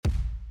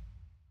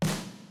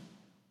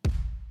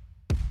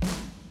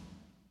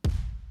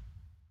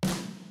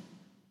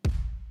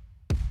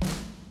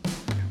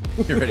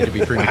You're ready to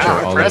be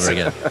premature all over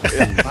again.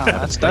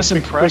 Wow, that's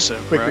impressive.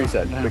 Quick bro.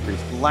 reset. Yeah. Quick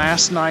reset.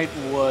 Last night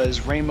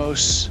was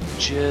Ramos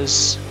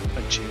Jizz.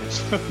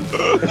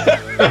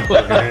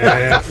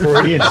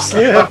 Freudian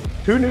slip.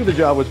 Who knew the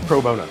job was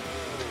pro bono?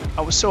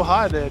 I was so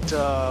high that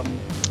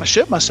I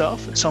shit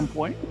myself at some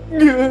point.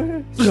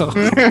 Okay,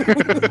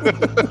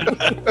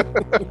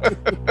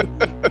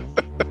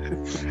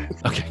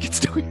 I can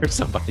still hear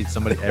somebody.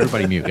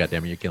 Everybody mute.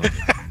 Goddamn it, you're killing me.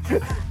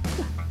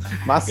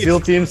 My SEAL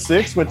Team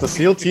 6 went to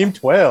SEAL Team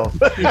 12.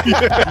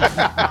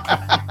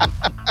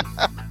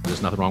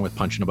 There's nothing wrong with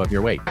punching above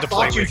your weight. I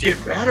thought you'd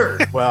get better.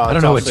 Well, I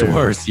don't know what's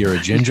worse. You're a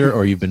ginger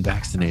or you've been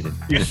vaccinated.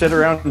 You sit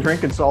around and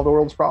drink and solve the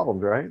world's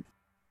problems, right?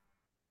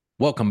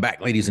 Welcome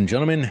back, ladies and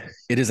gentlemen.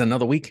 It is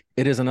another week.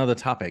 It is another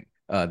topic.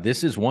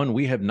 This is one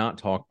we have not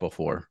talked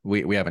before.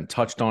 We haven't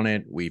touched on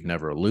it. We've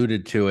never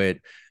alluded to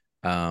it.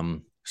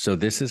 So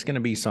this is going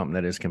to be something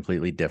that is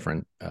completely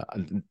different.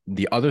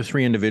 The other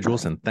three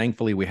individuals, and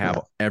thankfully we have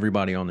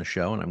everybody on the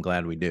show, and I'm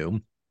glad we do.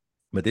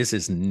 But this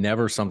is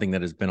never something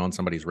that has been on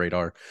somebody's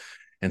radar.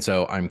 And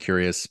so I'm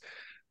curious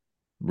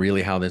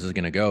really how this is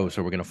going to go.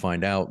 So we're going to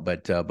find out.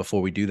 But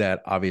before we do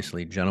that,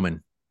 obviously,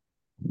 gentlemen,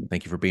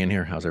 thank you for being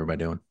here. How's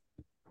everybody doing?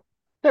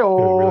 Doing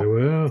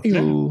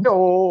really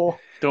well.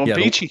 Don't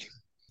beachy.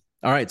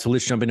 All right, so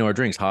let's jump into our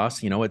drinks.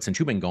 Haas, you know what? Since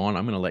you've been gone,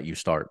 I'm going to let you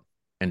start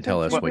and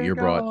tell us what you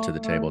brought to the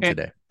table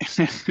today.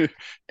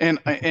 And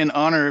in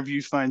honor of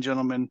you fine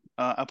gentlemen,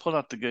 I pulled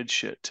out the good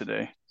shit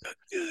today.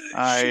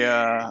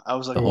 I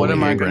was like, what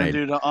am I going to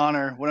do to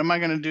honor? What am I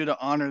going to do to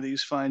honor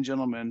these fine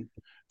gentlemen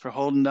for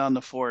holding down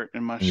the fort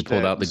in my? You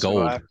pulled out the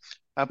gold.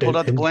 I pulled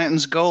out the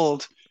Blanton's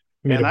gold.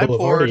 And I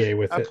poured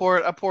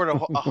a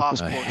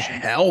Haas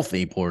portion.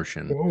 Healthy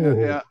portion.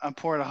 Yeah, I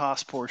poured a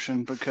Haas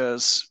portion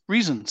because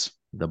reasons.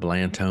 The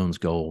Blantone's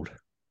gold.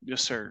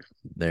 Yes, sir.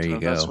 There you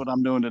go. That's what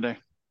I'm doing today,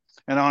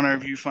 in honor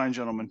of you, fine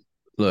gentlemen.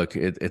 Look,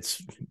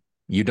 it's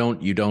you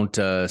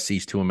don't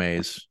cease to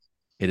amaze.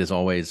 It is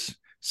always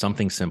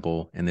something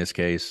simple. In this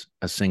case,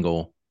 a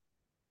single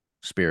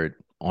spirit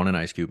on an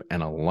ice cube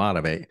and a lot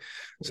of it.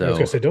 So I was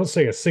gonna say, don't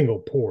say a single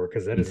pour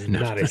because that is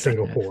not a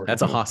single pour.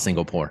 That's a Haas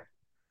single pour.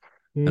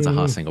 That's a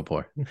Haas single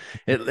pour.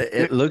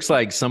 It looks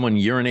like someone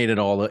urinated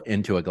all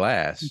into a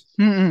glass.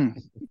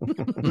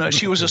 No,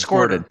 she was a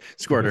squirter.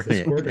 Squirter.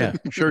 Yeah,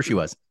 sure she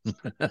was.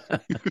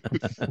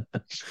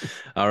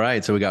 All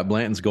right, so we got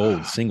Blanton's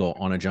Gold single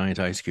on a giant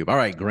ice cube. All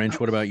right, Grinch,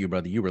 what about you,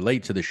 brother? You were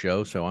late to the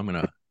show, so I'm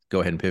going to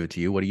go ahead and pivot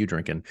to you. What are you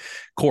drinking?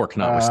 Cork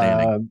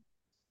notwithstanding.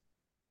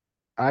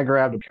 I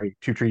grabbed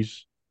two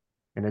trees,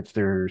 and it's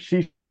their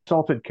sea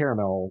salted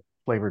caramel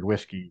flavored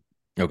whiskey.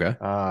 Okay.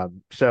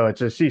 So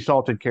it's a sea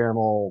salted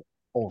caramel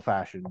old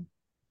fashioned,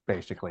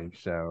 basically.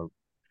 So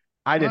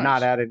I did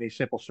not add any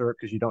simple syrup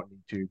because you don't need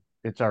to.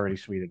 It's already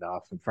sweet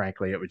enough, and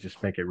frankly, it would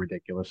just make it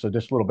ridiculous. So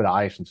just a little bit of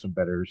ice and some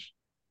bitters,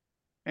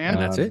 and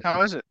that's it.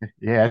 How is it?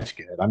 Yeah, it's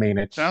good. I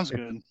mean, sounds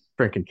good.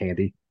 Drinking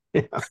candy.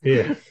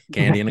 Yeah,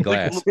 candy in a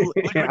glass.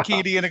 Liquid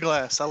candy in a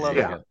glass. I love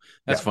it.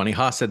 That's funny.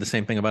 Haas said the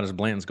same thing about his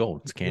Blanton's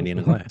Gold. It's candy in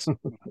a glass.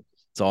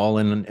 It's all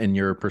in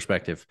your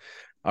perspective.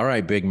 All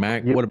right, Big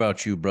Mac. What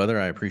about you, brother?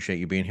 I appreciate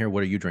you being here.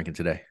 What are you drinking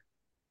today?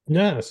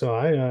 No, so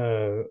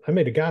I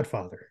made a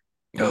Godfather.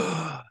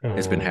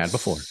 It's been had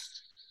before.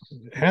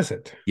 Has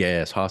it?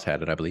 Yes, Haas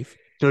had it, I believe.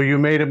 So you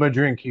made him a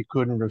drink he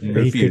couldn't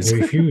refuse. He could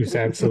refuse,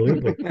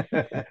 absolutely.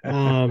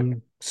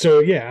 So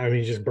yeah, I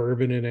mean, just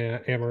bourbon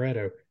and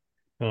amaretto.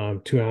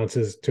 2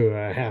 ounces to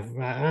a half.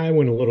 I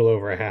went a little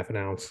over a half an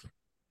ounce.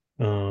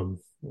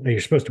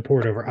 You're supposed to pour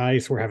it over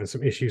ice. We're having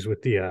some issues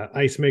with the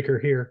ice maker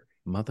here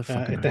at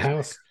the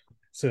house,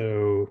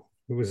 so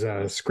it was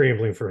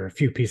scrambling for a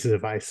few pieces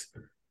of ice.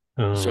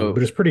 But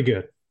it's pretty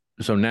good.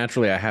 So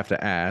naturally, I have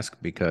to ask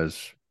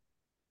because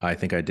I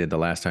think I did the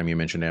last time you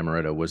mentioned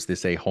amaretto. Was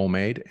this a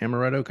homemade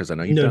amaretto? Because I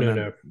know you've done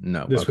that.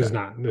 No, this was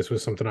not. This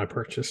was something I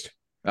purchased.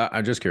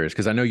 I'm just curious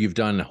because I know you've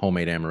done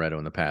homemade amaretto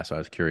in the past. So I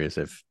was curious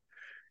if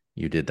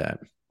you did that.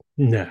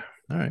 No.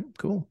 All right,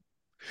 cool.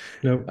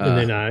 No,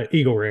 and then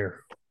Eagle Rare.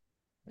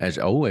 As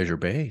your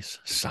base.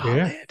 Solid.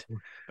 Yeah.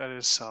 That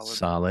is solid.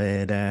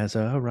 Solid as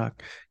a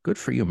rock. Good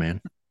for you, man.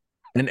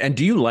 And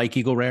do you like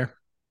Eagle Rare?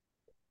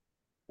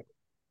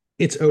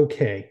 It's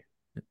okay.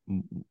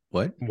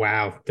 What?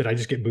 Wow. Did I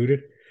just get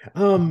booted?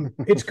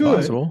 It's good.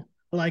 Possible.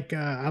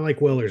 I like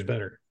Weller's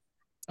better.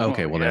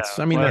 Okay, well that's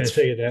I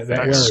say that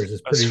Weller's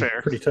is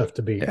pretty tough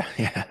to beat.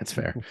 Yeah, that's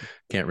fair.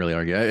 Can't really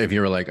argue. If you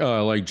were like, oh,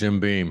 I like Jim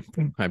Beam,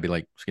 I'd be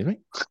like, excuse me.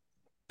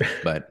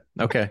 But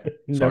okay,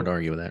 it's hard to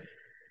argue with that.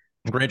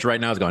 Grinch right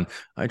now is going,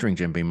 I drink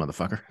Jim Beam,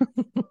 motherfucker.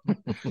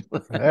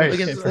 Hey,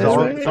 it's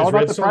all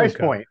about the price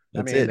point.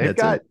 That's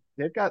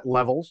they've got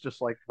levels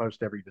just like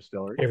most every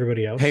distillery.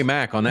 Everybody else. Hey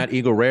Mac, on that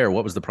Eagle Rare,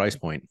 what was the price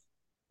point?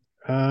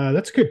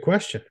 That's a good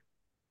question.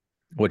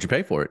 What'd you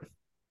pay for it?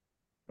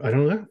 I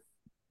don't know.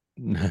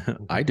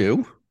 I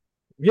do.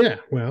 Yeah,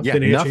 well, yeah,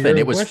 nothing.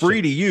 It was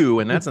free to you,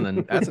 and that's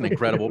an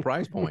incredible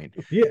price point.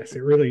 Yes,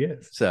 it really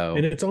is. So,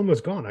 and it's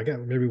almost gone. I got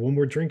maybe one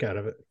more drink out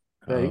of it.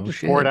 You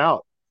just pour it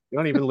out. You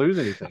don't even lose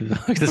anything.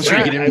 That's true.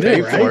 You didn't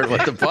pay for it.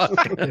 What the fuck?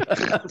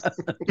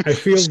 I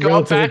feel just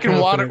go back and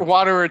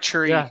water a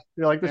tree. Yeah,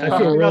 you're like this. I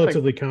feel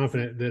relatively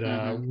confident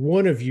that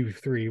one of you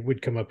three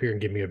would come up here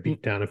and give me a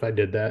beatdown if I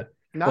did that.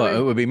 Well,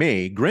 it would be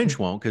me. Grinch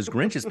won't, because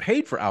Grinch is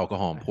paid for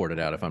alcohol and poured it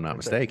out, if I'm not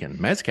mistaken.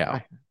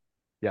 Mezcal.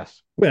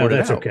 Yes. Well,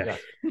 that's okay.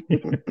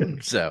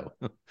 So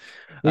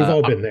we've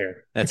all been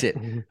there. That's it.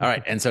 All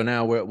right. And so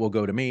now we'll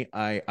go to me.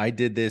 I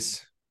did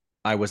this.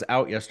 I was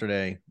out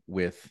yesterday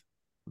with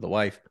the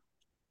wife,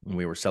 and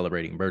we were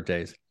celebrating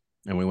birthdays,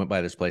 and we went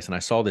by this place, and I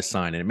saw this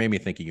sign, and it made me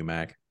think of you,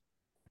 Mac.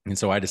 And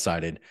so I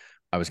decided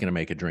I was going to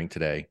make a drink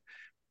today.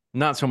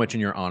 Not so much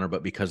in your honor,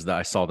 but because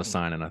I saw the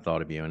sign and I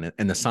thought of you.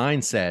 And the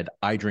sign said,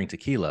 I drink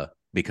tequila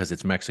because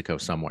it's Mexico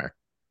somewhere.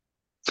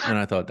 And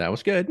I thought that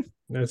was good.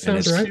 That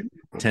sounds right.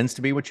 Tends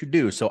to be what you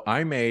do. So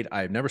I've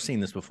never seen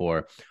this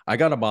before. I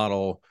got a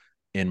bottle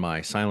in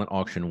my silent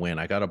auction win.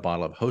 I got a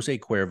bottle of Jose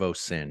Cuervo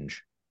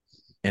Singe,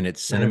 and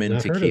it's cinnamon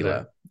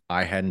tequila.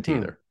 I hadn't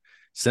either.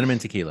 Cinnamon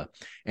tequila.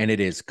 And it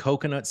is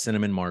coconut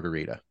cinnamon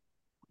margarita.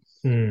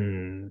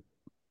 Yeah,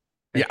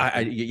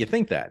 you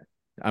think that.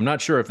 I'm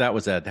not sure if that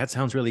was that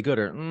sounds really good,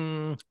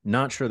 or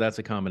not sure that's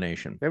a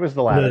combination. It was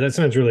the latter. No, that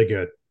sounds really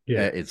good.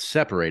 Yeah, it's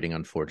separating,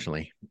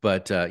 unfortunately,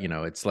 but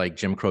it's like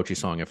Jim Croce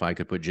song, "If I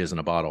Could Put Jizz in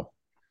a Bottle."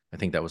 I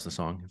think that was the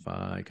song. If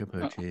I could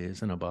put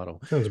jizz in a bottle.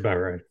 Sounds about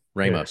right.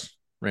 Ramos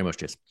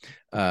jizz.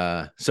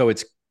 So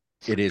it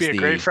is be a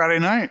great Friday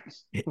night.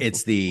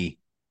 It's the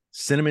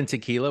cinnamon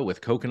tequila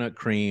with coconut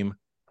cream,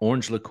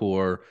 orange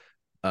liqueur,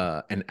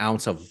 an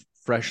ounce of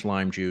fresh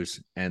lime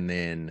juice, and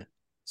then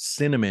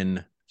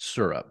cinnamon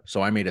syrup.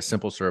 So I made a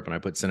simple syrup and I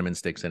put cinnamon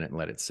sticks in it and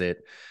let it sit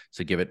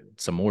to give it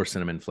some more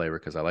cinnamon flavor,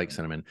 because I like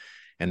cinnamon.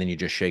 And then you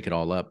just shake it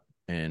all up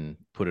and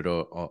put it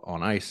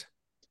on ice.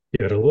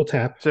 Give it a little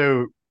tap.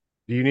 So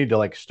do you need to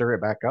like stir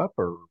it back up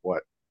or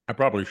what? I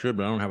probably should,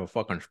 but I don't have a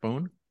fucking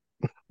spoon.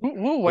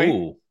 We'll wait.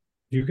 Ooh.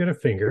 You got a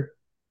finger.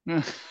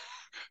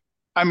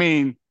 I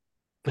mean,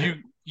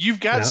 you've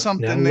got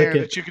something there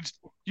that you could.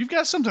 You've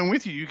got something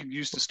with you could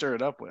use to stir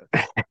it up with.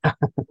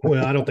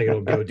 Well, I don't think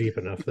it'll go deep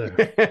enough there.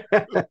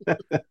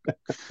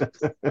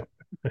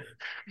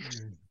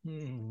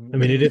 I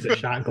mean, it is a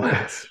shot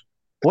glass.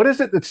 What is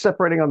it that's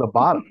separating on the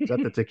bottom? Is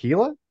that the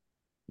tequila?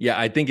 Yeah,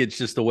 I think it's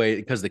just the way,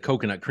 because the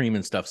coconut cream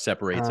and stuff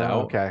separates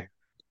out. Okay.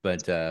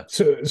 But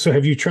so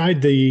have you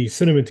tried the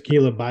cinnamon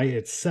tequila by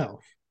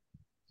itself?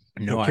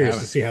 No, I'm curious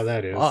to see how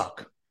that is.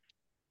 Fuck.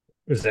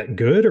 Is that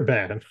good or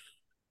bad?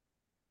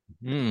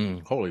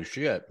 Holy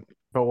shit.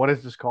 But what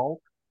is this called?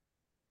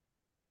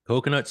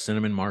 Coconut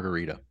cinnamon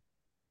margarita.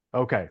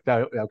 Okay.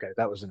 That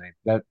was the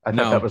name. I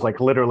thought that was like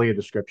literally a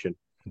description.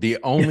 The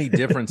only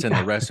difference in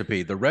the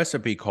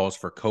recipe calls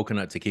for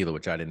coconut tequila,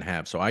 which I didn't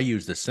have. So I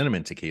used the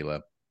cinnamon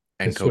tequila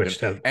and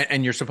coconut.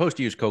 And you're supposed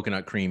to use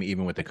coconut cream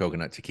even with the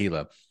coconut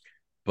tequila.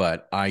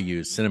 But I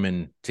use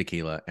cinnamon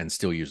tequila and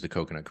still use the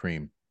coconut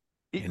cream.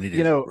 And it is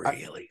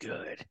really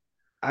good.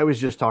 I was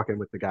just talking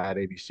with the guy at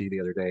ABC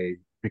the other day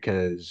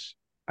because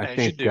I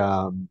think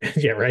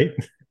yeah, right.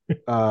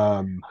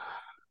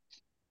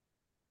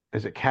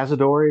 Is it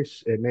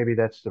Cazadores? And maybe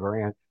that's the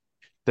brand.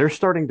 They're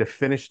starting to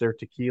finish their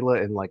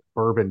tequila in like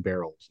bourbon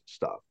barrels and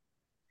stuff.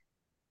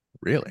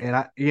 Really? And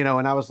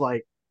I was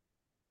like,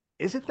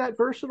 is it that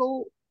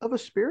versatile of a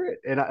spirit?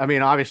 And I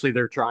mean, obviously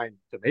they're trying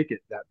to make it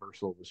that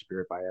versatile of a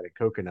spirit by adding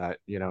coconut,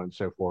 and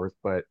so forth.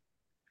 But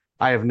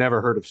I have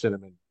never heard of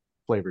cinnamon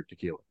flavored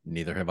tequila.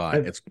 Neither have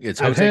I. It's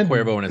Jose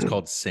Cuervo and it's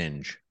called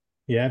Singe.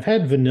 Yeah, I've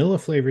had vanilla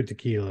flavored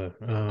tequila.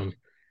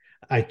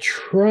 I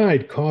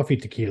tried coffee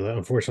tequila.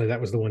 Unfortunately,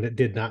 that was the one that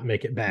did not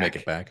make it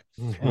back.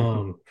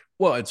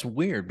 Well, it's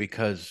weird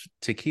because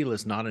tequila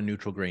is not a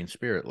neutral grain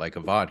spirit like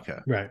a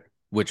vodka. Right.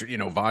 Which,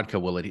 vodka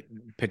will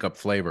pick up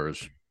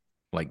flavors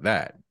like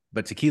that.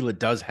 But tequila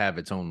does have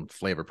its own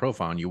flavor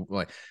profile.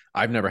 And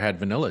I've never had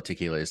vanilla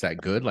tequila. Is that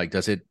good? Like,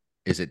 is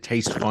it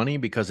taste funny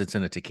because it's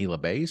in a tequila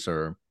base,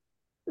 or?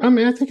 I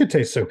mean, I think it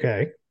tastes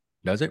okay.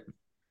 Does it?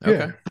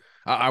 Okay. Yeah.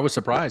 I was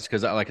surprised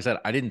because, like I said,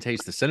 I didn't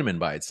taste the cinnamon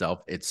by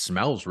itself. It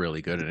smells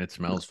really good and it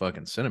smells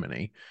fucking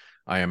cinnamony.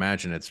 I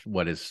imagine it's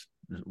what is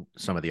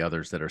some of the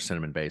others that are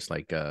cinnamon based,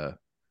 like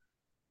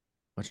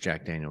what's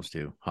Jack Daniels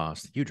do?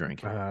 Haas, you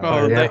drink?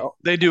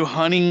 They do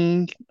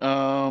honey.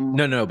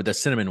 No, but the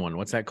cinnamon one.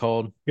 What's that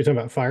called? You're talking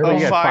about Fireball.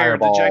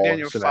 Fireball. The Jack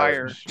Daniels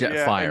Fire.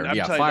 Fire.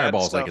 Yeah,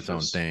 Fireball's like its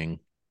own thing.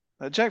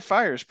 Jack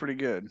Fire is pretty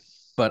good.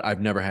 But I've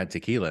never had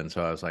tequila, and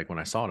so I was like, when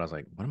I saw it, I was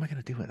like, what am I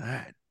going to do with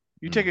that?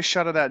 You take a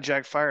shot of that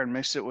Jack Fire and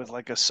mix it with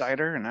like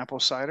an apple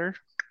cider.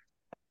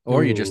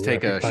 Or you just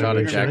take a shot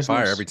of Jack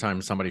Fire every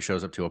time somebody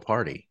shows up to a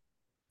party.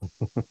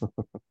 And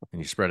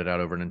you spread it out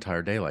over an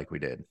entire day like we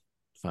did.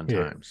 Fun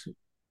times.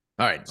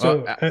 All right.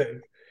 So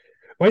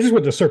I just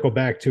want to circle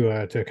back to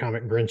a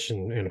comment Grinch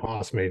and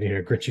Haas made.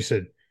 Grinch, you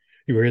said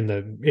you were in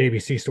the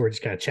ABC store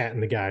just kind of chatting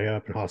the guy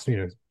up, and Haas,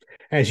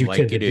 as you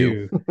tend to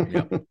do.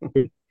 Yep.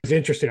 It's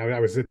interesting.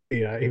 I was at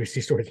the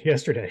ABC store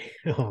yesterday.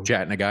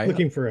 Chatting a guy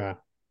looking for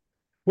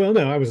Well,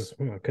 no, I was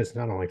because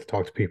I don't like to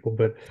talk to people,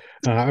 but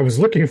I was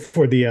looking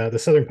for the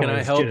Southern Can I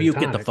Pines help gin you? and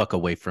Get the tonic. fuck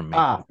away from me.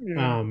 I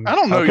don't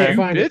know okay. you,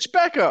 bitch.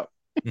 Back up.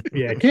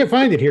 Yeah, I can't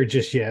find it here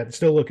just yet.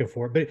 Still looking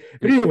for it.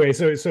 But anyway,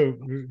 so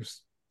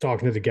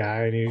talking to the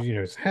guy, and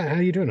he, how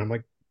you doing? I'm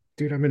like,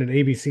 dude, I'm in an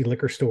ABC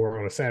liquor store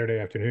on a Saturday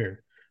afternoon.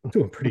 I'm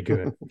doing pretty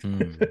good.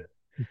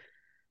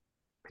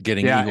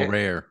 Getting Eagle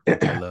Rare.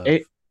 I love. No.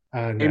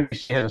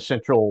 ABC has a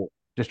central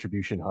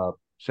distribution hub,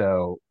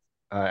 so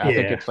I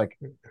think it's like,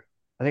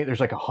 I think there's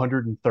like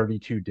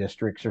 132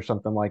 districts or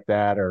something like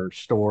that, or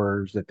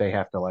stores that they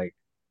have to like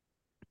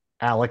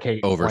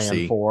allocate and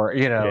plan for,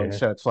 and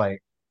so it's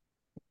like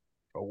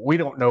we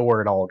don't know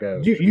where it all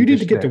goes. You need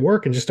to get to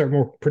work and just start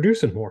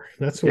producing more.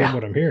 That's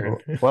what I'm hearing.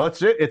 Well,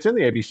 it's in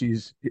the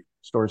ABC's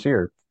stores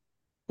here.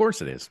 Of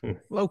course it is.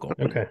 Local.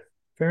 Okay.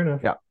 Fair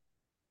enough. Yeah.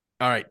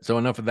 All right. So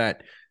enough of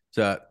that.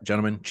 So,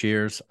 gentlemen,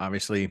 cheers.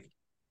 Obviously.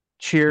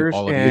 Cheers.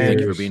 All of you, thank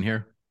you for being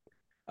here.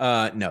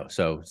 No.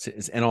 So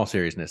in all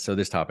seriousness, so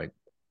this topic,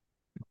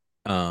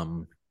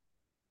 and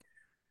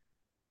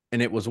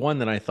it was one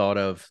that I thought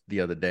of the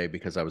other day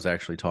because I was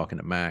actually talking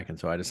to Mac. And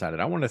so I decided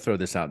I want to throw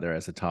this out there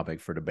as a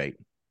topic for debate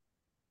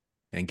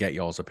and get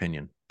y'all's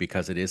opinion,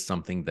 because it is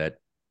something that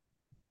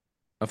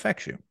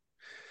affects you.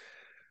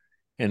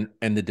 And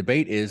the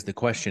debate is, the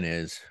question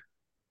is,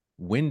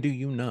 when do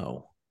you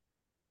know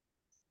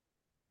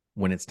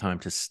when it's time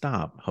to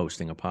stop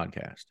hosting a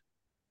podcast?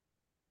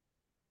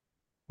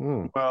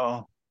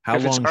 Well, how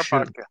long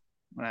should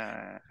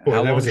how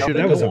long should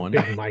it go on?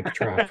 Big mic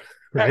drop,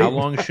 right? How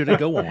long should it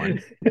go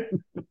on?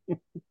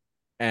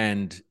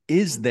 And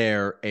is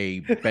there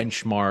a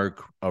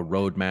benchmark, a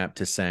roadmap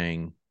to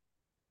saying,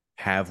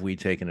 have we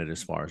taken it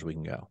as far as we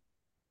can go?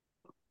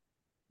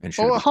 And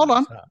hold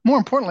on. More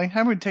importantly,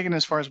 have we taken it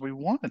as far as we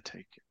want to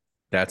take it?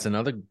 That's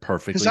another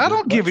perfectly. Because I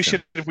don't give a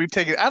shit if we've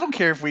taken. I don't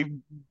care if we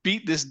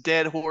beat this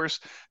dead horse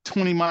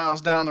 20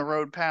 miles down the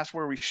road past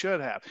where we should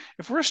have.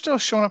 If we're still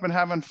showing up and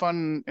having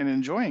fun and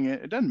enjoying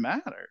it, it doesn't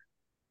matter.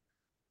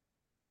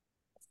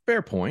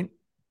 Fair point,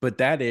 but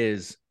that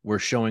is, we're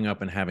showing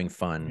up and having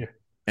fun,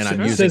 and I'm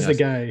using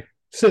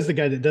says the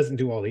guy that doesn't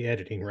do all the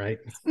editing, right?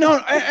 No,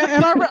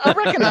 and I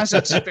recognize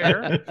that's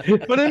fair,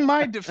 but in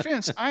my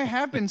defense, I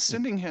have been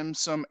sending him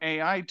some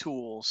AI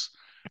tools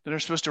that are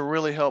supposed to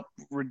really help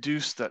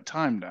reduce that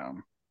time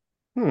down.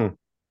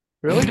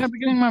 Really? Have you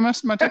getting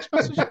my text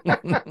message?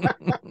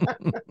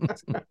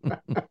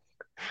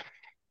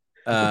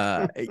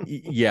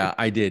 Yeah,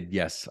 I did.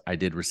 Yes, I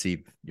did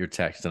receive your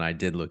text, and I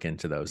did look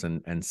into those,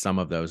 and some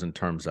of those in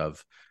terms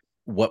of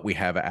what we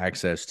have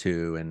access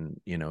to,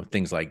 and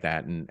things like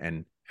that,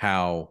 and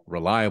how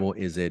reliable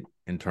is it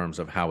in terms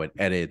of how it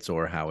edits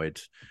or how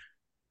it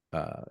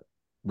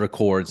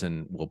records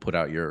and will put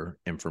out your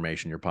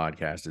information. Your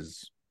podcast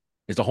is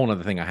a whole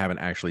nother thing I haven't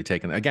actually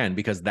taken, again,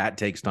 because that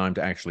takes time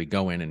to actually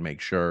go in and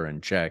make sure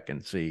and check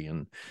and see,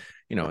 and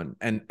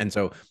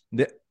so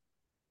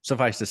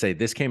suffice to say,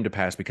 this came to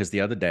pass because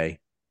the other day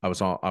I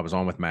was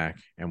on with Mac,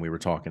 and we were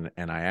talking,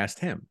 and I asked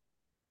him,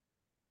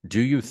 do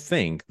you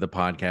think the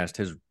podcast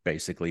has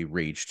basically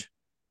reached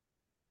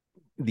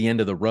the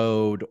end of the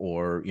road?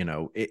 Or,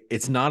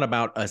 it's not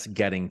about us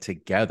getting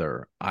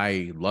together.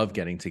 I love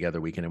getting together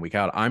week in and week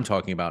out. I'm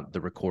talking about the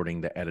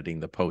recording, the editing,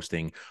 the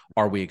posting.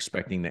 Are we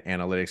expecting the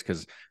analytics?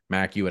 Because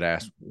Mac, you had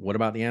asked, what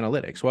about the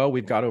analytics? Well,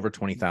 we've got over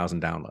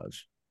 20,000 downloads,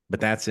 but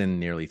that's in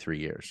nearly 3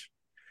 years.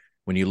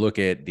 When you look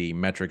at the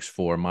metrics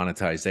for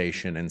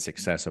monetization and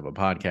success of a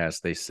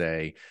podcast, they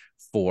say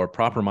for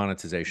proper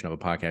monetization of a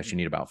podcast, you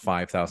need about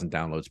 5,000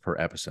 downloads per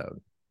episode.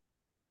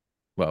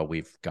 Well,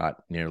 we've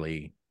got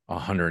nearly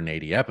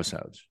 180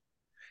 episodes.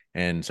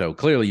 And so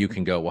clearly you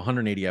can go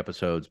 180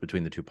 episodes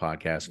between the two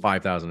podcasts,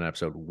 5,000 an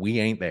episode. We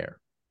ain't there.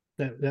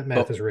 That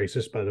math is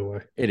racist, by the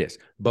way. It is.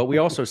 But we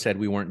also said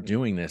we weren't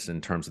doing this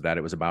in terms of that.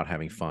 It was about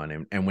having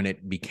fun. And when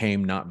it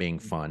became not being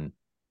fun,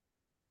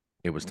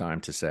 it was time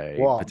to say,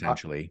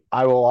 potentially.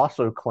 I will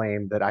also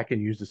claim that I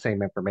can use the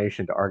same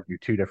information to argue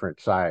two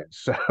different sides.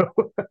 So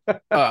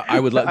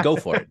I would go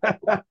for it.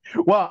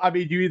 Well, I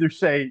mean, you either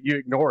say you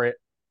ignore it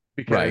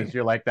because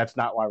you're like, that's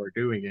not why we're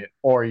doing it,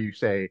 or you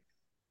say,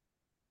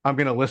 I'm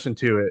going to listen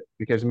to it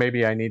because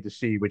maybe I need to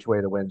see which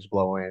way the wind's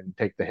blowing,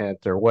 take the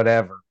hint or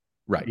whatever.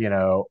 Right.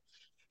 And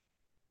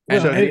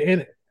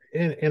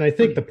I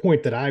think the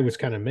point that I was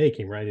kind of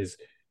making, right, is,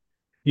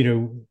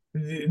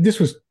 this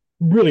was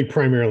really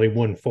primarily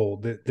one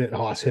fold that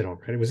Haas hit on,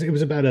 right? It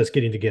was about us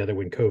getting together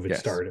when COVID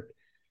started,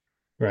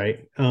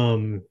 right?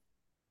 And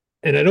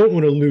I don't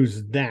want to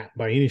lose that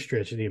by any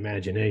stretch of the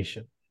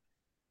imagination,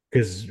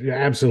 because I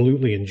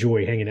absolutely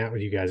enjoy hanging out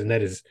with you guys, and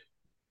that is,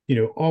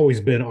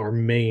 always been our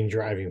main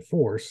driving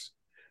force.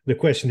 The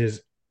question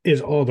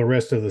is all the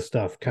rest of the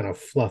stuff kind of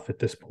fluff at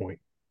this point?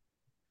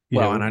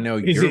 And I know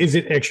is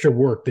it extra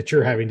work that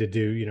you're having to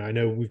do? I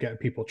know we've got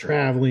people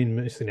traveling,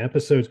 missing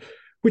episodes,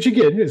 which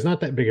again is not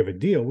that big of a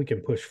deal. We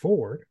can push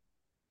forward.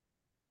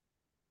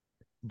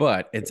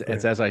 But it's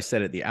as I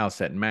said at the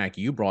outset, Mac,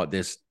 you brought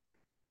this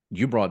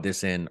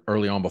in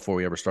early on before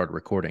we ever started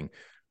recording.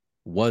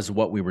 Was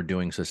what we were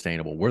doing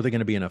sustainable? Were there going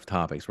to be enough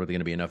topics? Were there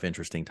going to be enough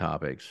interesting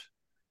topics?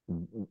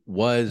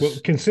 Well,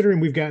 considering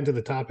we've gotten to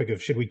the topic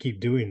of should we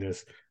keep doing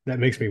this, that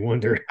makes me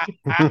wonder,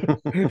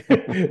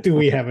 do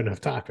we have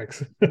enough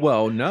topics?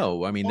 Well,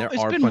 no. I mean, there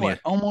are plenty of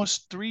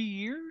almost 3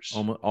 years.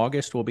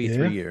 August will be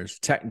 3 years.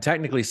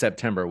 Technically,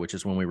 September, which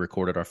is when we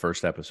recorded our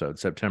first episode,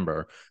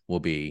 September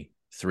will be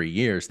 3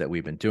 years that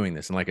we've been doing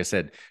this. And like I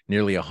said,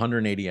 nearly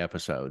 180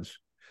 episodes.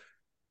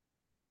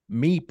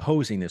 Me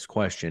posing this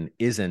question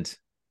isn't,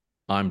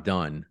 I'm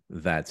done,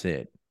 that's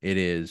it. It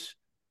is,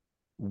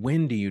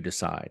 when do you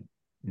decide?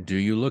 Do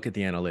you look at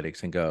the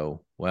analytics and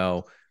go,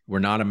 well, we're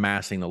not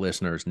amassing the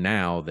listeners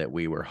now that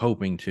we were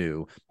hoping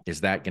to?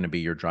 Is that going to be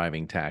your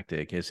driving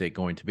tactic? Is it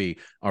going to be,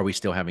 are we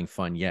still having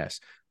fun?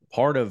 Yes.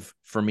 Part of,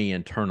 for me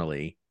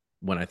internally,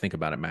 when I think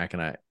about it, Mac,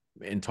 and I,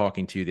 in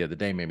talking to you the other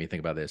day, made me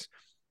think about this.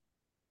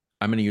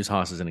 I'm going to use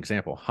Haas as an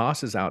example.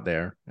 Haas is out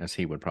there, as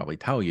he would probably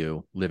tell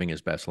you, living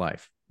his best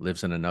life,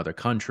 lives in another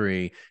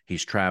country.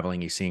 He's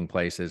traveling. He's seeing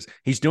places.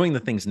 He's doing the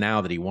things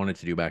now that he wanted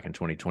to do back in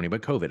 2020,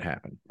 but COVID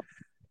happened.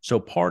 So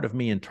part of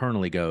me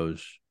internally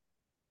goes,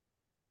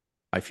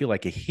 I feel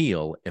like a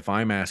heel if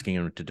I'm asking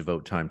him to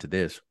devote time to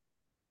this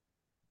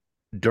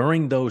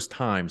during those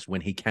times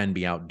when he can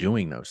be out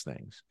doing those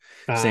things.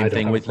 Same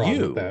thing with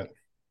you.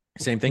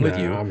 Same thing with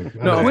you.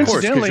 No, of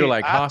course, because you're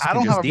like, I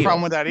don't have a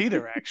problem with that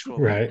either,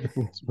 actually. Right.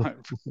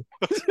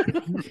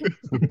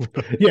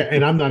 Yeah,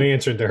 and I'm not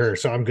answering to her,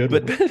 so I'm good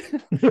with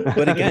it.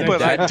 But again,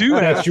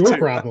 that's your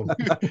problem.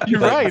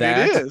 You're right,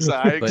 it is.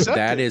 But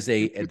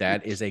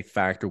that is a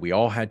factor we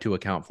all had to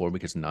account for,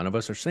 because none of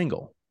us are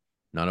single.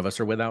 None of us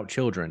are without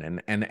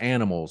children and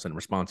animals and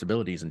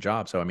responsibilities and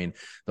jobs. So, I mean,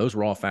 those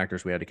were all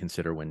factors we had to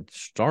consider when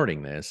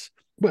starting this.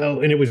 Well,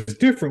 and it was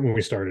different when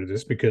we started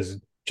this because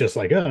just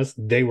like us,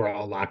 they were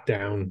all locked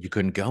down. You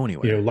couldn't go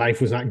anywhere. You know, life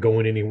was not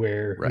going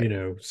anywhere, right. You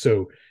know,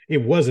 so it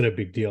wasn't a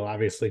big deal.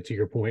 Obviously, to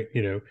your point,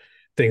 you know,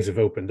 things have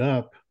opened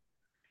up,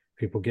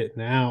 people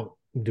getting out,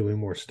 doing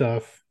more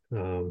stuff.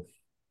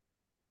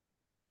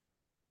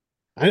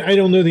 I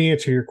don't know the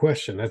answer to your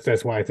question.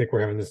 That's why I think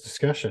we're having this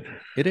discussion.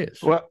 It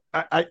is. Well,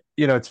 I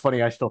you know, it's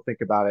funny. I still think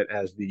about it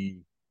as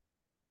the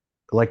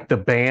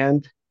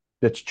band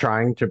that's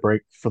trying to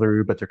break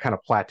through, but they're kind of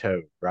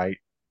plateaued, right?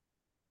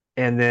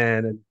 And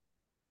then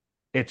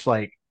it's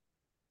like,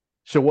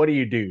 so what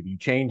do? Do you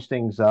change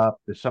things up?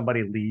 Does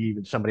somebody leave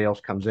and somebody else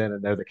comes in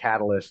and they're the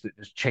catalyst that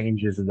just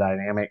changes the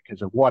dynamic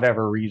because of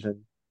whatever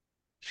reason,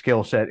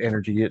 skill set,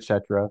 energy,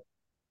 etc.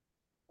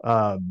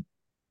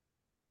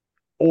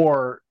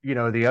 Or, you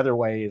know, the other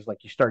way is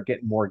like you start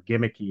getting more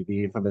gimmicky,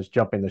 the infamous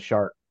jumping the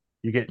shark.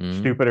 You get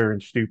stupider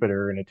and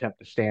stupider and attempt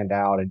to stand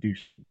out and do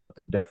something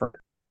different.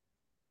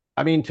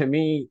 I mean, to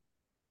me,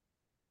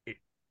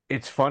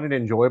 it's fun and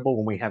enjoyable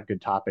when we have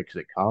good topics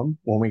that come.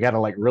 When we got to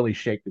like really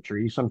shake the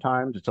tree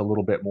sometimes, it's a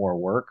little bit more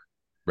work.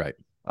 Right.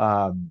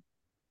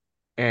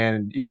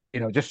 And, you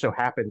know, just so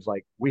happens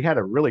like we had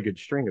a really good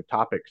string of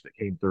topics that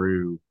came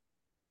through,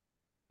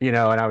 you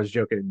know, and I was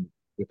joking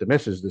with the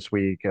missus this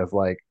week of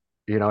like,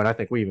 you know, and I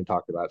think we even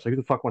talked about it. So who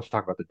the fuck wants to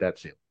talk about the debt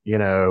ceiling, you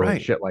know, right.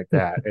 And shit like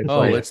that. It's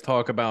like, let's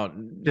talk about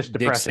just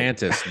Dick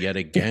Santis yet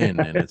again.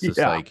 And it's just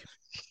like,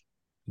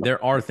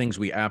 there are things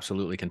we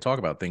absolutely can talk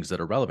about, things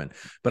that are relevant.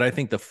 But I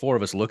think the four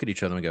of us look at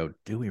each other and go,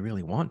 do we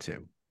really want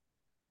to?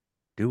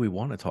 Do we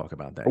want to talk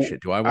about that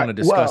shit? Do I want to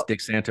discuss Dick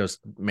Santos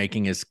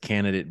making his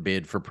candidate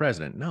bid for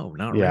president? No,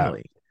 not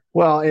really.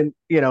 Well, and,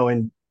 you know,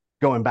 and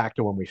going back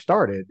to when we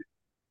started,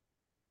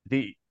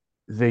 the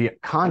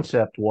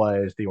concept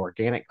was the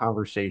organic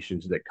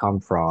conversations that come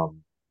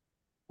from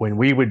when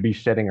we would be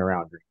sitting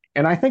around drinking.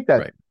 And I think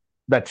that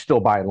that's still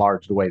by and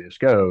large the way this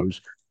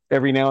goes.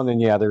 Every now and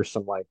then, there's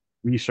some like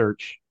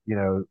research, you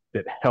know,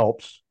 that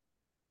helps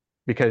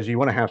because you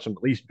want to have some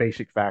at least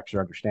basic facts or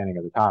understanding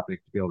of the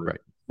topic to be able to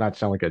not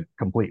sound like a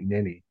complete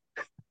ninny.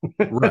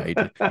 Right.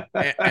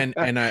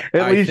 And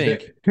I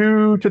think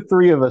 2 to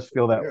 3 of us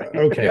feel that way.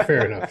 Okay,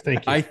 fair enough.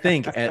 Thank you. I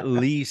think at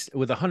least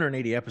with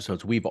 180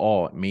 episodes, we've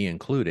all, me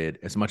included,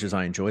 as much as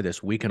I enjoy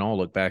this, we can all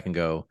look back and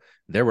go,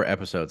 there were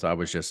episodes I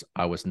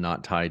was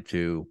not tied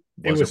to,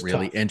 wasn't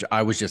really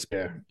I was just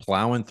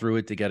plowing through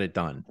it to get it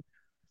done.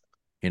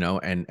 You know,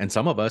 and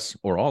some of us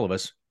or all of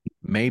us,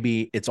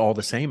 maybe it's all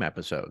the same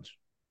episodes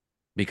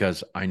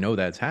because I know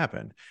that's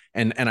happened.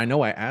 And I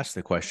know I asked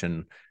the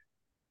question,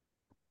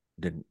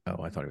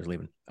 I thought he was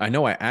leaving. I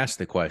know I asked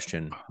the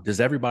question, does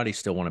everybody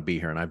still want to be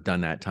here? And I've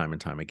done that time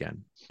and time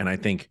again. And I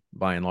think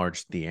by and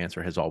large, the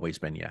answer has always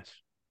been yes.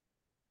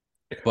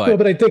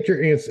 But I think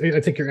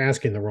you're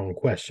asking the wrong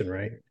question,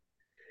 right?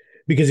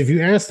 Because if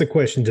you ask the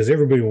question, does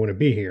everybody want to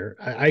be here?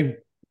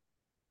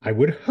 I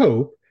would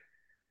hope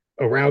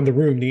around the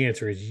room, the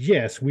answer is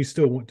yes, we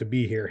still want to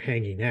be here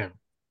hanging out.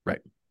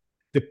 Right.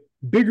 The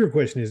bigger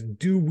question is,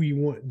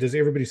 does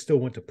everybody still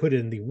want to put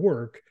in the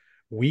work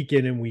week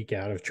in and week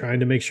out of trying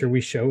to make sure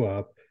we show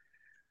up,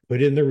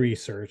 put in the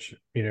research,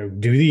 you know,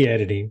 do the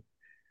editing,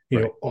 you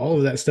know, all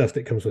of that stuff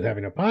that comes with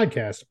having a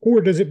podcast? Or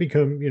does it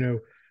become, you know,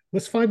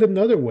 let's find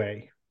another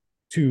way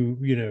to,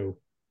 you know,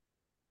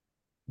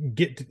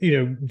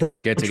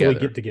 virtually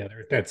get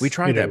together. We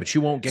tried that, but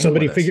you won't game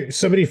somebody with us.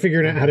 Somebody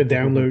figuring out how to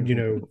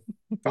download,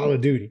 Call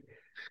of Duty.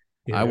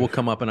 I will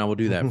come up and I will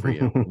do that for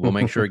you. We'll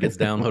make sure it gets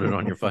downloaded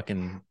on your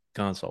fucking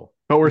console.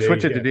 But we're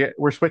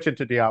switching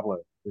to Diablo,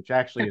 which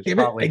actually is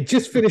probably. I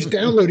just finished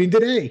downloading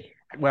today.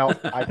 Well,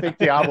 I think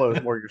Diablo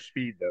is more your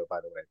speed, though. By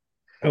the way.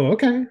 Oh,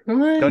 okay. All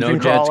right. Dungeon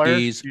jet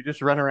skis. You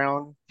just run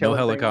around. No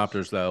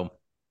helicopters, though.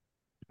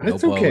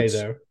 That's okay,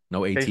 though.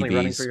 No ATVs.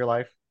 Running for your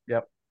life.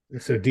 Yep.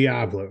 So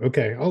Diablo.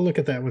 Okay, I'll look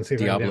at that one. See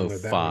if Diablo I can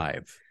download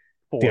 5.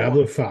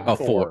 Diablo 5. Oh,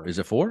 4. Is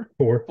it 4?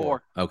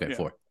 4. Okay, yeah.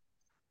 4.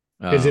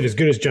 Is it as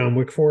good as John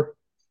Wick 4?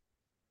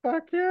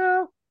 Fuck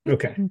yeah.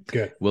 Okay,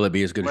 good. Will it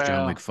be as good as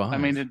John Wick 5? I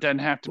mean, it doesn't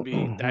have to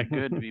be that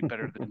good to be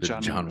better than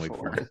John Wick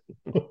 4.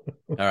 All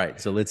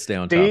right, so let's stay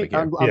on topic here.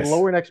 I'm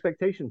lowering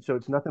expectations, so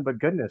it's nothing but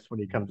goodness when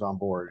he comes on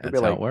board. That's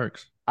how it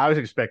works. I was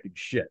expecting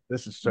shit.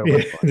 This is so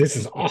much fun. This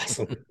is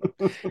awesome.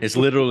 It's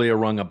literally a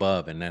rung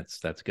above, and that's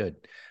good.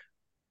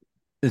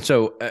 And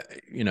so,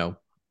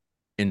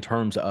 in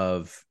terms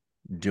of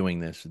doing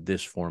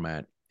this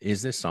format,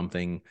 is this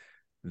something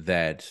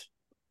that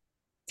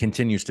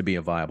continues to be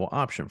a viable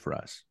option for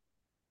us?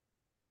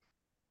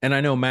 And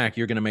I know, Mac,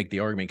 you're going to make the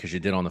argument because you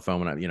did on the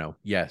phone when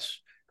yes,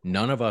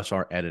 none of us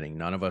are editing.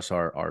 None of us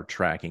are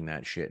tracking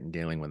that shit and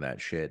dealing with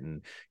that shit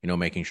and,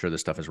 making sure the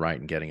stuff is right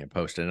and getting it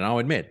posted. And I'll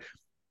admit,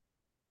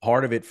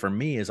 part of it for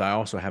me is I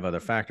also have other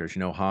factors.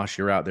 Hosh,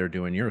 you're out there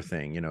doing your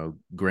thing.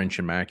 Grinch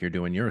and Mac, you're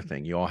doing your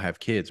thing. You all have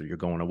kids or you're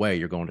going away.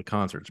 You're going to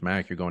concerts.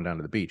 Mac, you're going down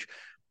to the beach.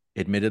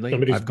 Admittedly,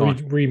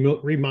 somebody's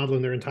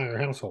remodeling their entire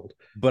household.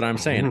 But I'm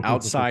saying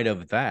outside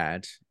of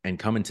that and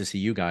coming to see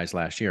you guys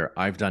last year,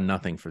 I've done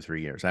nothing for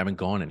 3 years. I haven't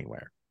gone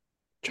anywhere.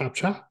 Chop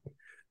chop.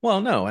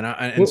 Well, no, what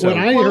I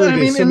heard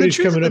is somebody's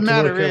coming up to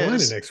North Carolina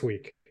next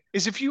week.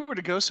 Is if you were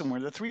to go somewhere,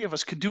 the three of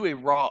us could do a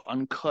raw,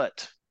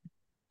 uncut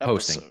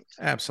posting. episode.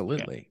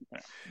 Absolutely.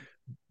 Yeah.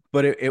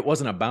 But it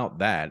wasn't about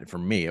that for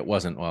me. It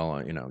wasn't,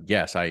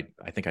 yes, I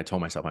think I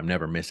told myself I'm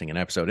never missing an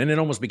episode. And it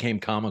almost became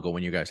comical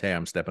when you guys, hey,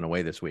 I'm stepping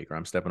away this week or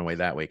I'm stepping away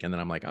that week. And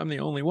then I'm like, I'm the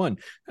only one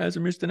that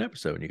hasn't missed an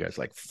episode. And you guys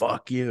are like,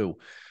 fuck you.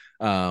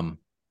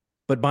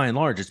 But by and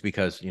large, it's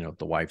because,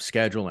 the wife's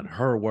schedule and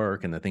her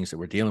work and the things that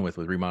we're dealing with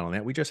remodeling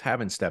that, we just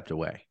haven't stepped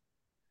away.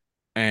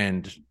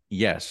 And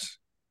yes,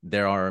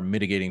 there are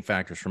mitigating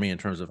factors for me in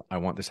terms of I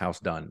want this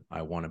house done.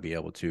 I want to be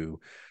able to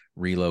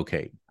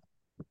relocate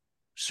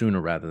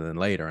sooner rather than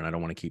later, and I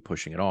don't want to keep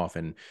pushing it off.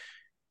 And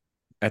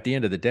at the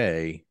end of the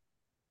day,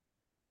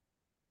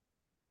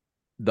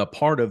 the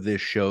part of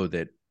this show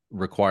that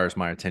requires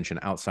my attention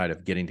outside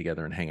of getting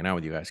together and hanging out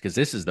with you guys, because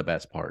this is the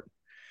best part.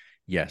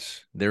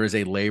 Yes, there is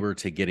a labor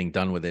to getting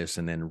done with this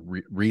and then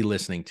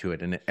re-listening to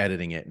it and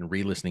editing it and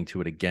re-listening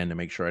to it again to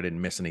make sure I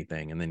didn't miss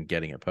anything and then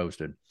getting it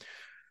posted.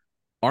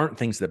 Aren't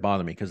things that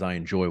bother me because I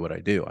enjoy what I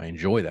do. I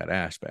enjoy that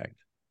aspect.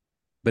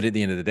 But at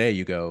the end of the day,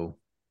 you go,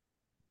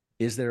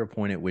 is there a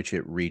point at which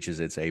it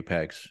reaches its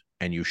apex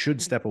and you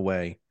should step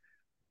away,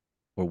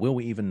 or will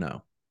we even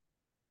know?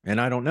 And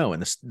I don't know.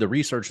 And the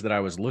research that I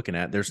was looking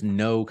at, there's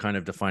no kind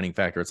of defining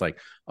factor. It's like,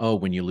 oh,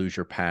 when you lose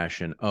your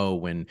passion, oh,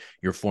 when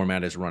your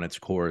format has run its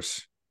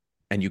course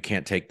and you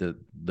can't take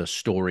the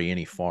story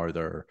any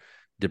farther,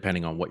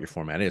 depending on what your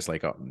format is.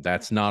 Like,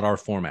 that's not our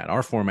format.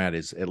 Our format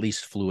is at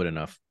least fluid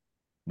enough.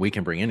 We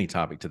can bring any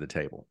topic to the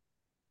table.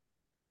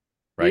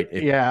 Right?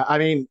 Yeah. I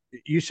mean,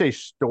 you say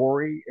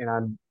story,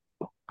 and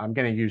I'm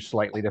going to use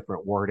slightly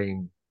different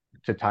wording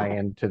to tie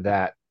into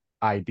that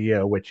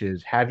idea, which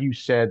is, have you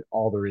said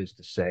all there is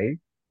to say?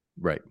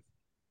 Right.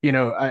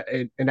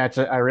 And that's,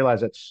 I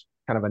realize that's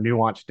kind of a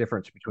nuanced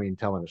difference between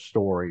telling a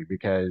story,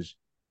 because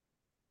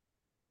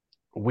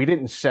we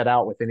didn't set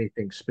out with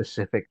anything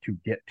specific to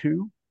get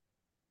to.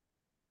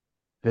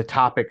 The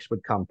topics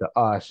would come to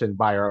us, and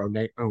by our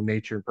own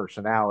nature and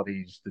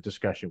personalities, the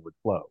discussion would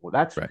flow. Well,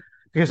 that's right.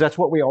 Because that's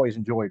what we always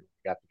enjoyed when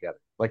we got together.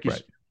 Like,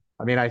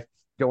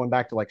 going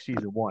back to like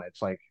season 1,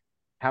 it's like,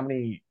 how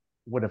many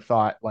would have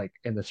thought, like,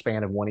 in the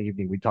span of one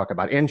evening, we'd talk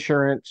about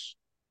insurance,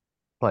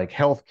 like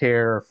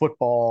healthcare,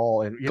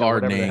 football, and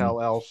gardening, whatever the hell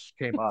else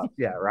came up.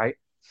 Yeah, right.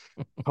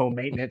 Home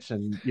maintenance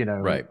and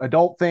right.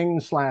 adult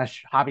things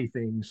 / hobby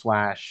things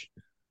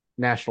 /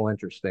 national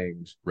interest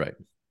things. Right.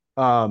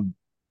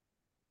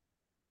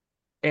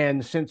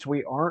 And since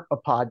we aren't a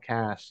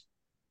podcast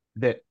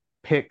that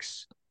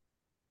picks,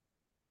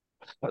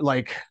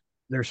 like,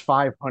 there's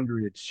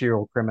 500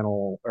 serial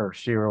criminal or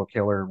serial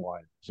killer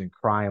ones and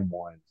crime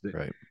ones that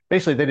right.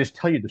 Basically they just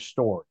tell you the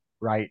story,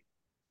 right?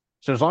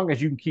 So as long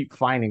as you can keep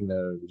finding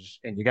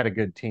those and you got a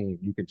good team,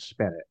 you can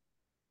spin it.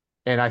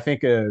 And I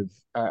think of,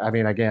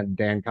 again,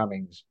 Dan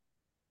Cummings,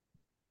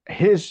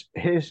 his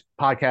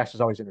podcast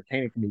is always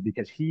entertaining to me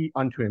because he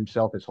unto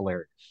himself is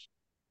hilarious.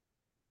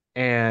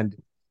 And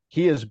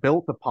he is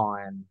built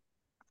upon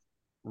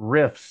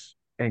riffs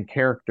and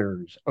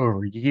characters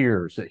over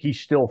years that he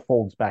still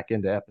folds back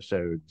into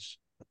episodes,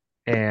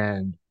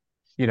 and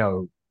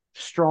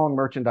strong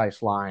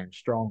merchandise line,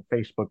 strong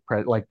Facebook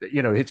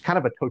it's kind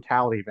of a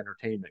totality of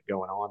entertainment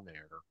going on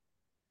there.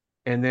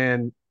 And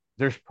then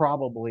there's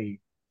probably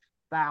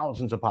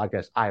thousands of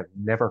podcasts I have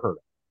never heard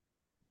of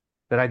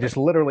that I just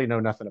literally know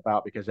nothing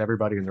about because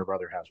everybody and their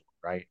brother has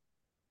one, right?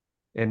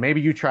 And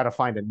maybe you try to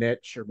find a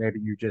niche, or maybe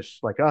you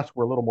just like us,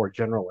 we're a little more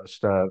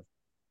generalist.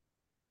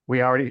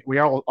 We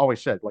all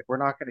always said like we're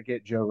not going to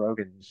get Joe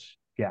Rogan's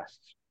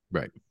guests,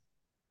 Right.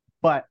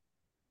 but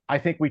I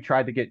think we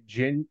tried to get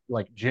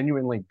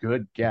genuinely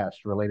good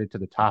guests related to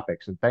the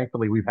topics, and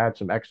thankfully we've had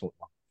some excellent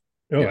ones.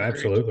 Oh,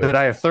 absolutely. That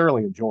I have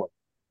thoroughly enjoyed.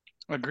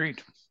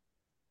 Agreed.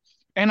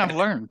 And I've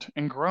learned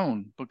and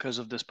grown because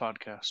of this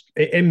podcast.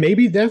 And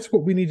maybe that's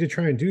what we need to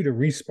try and do to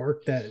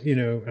respark that,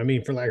 I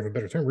mean, for lack of a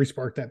better term,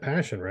 respark that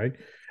passion, right?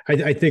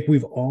 I think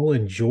we've all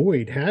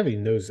enjoyed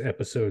having those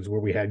episodes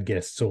where we had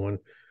guests on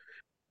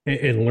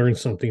and learned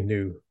something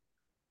new.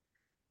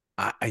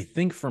 I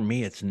think for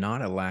me, it's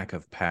not a lack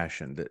of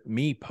passion. That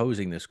me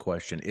posing this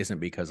question isn't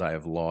because I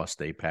have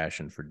lost a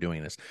passion for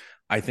doing this.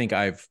 I think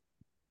I've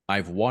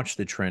watched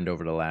the trend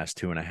over the last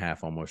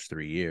 2.5, almost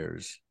 3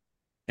 years.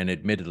 And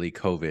admittedly,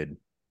 COVID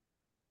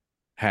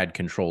had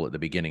control at the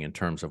beginning in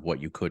terms of what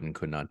you could and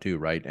could not do,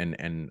 right?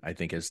 And I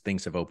think as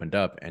things have opened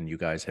up and you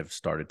guys have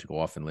started to go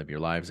off and live your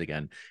lives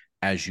again,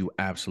 as you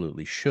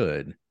absolutely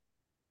should,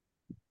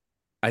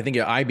 I think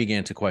I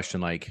began to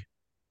question, like,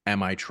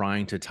 am I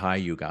trying to tie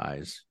you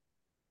guys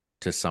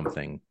to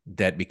something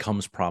that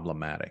becomes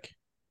problematic?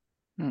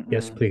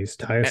 Yes, please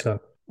tie us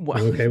up.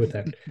 I'm okay with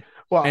that.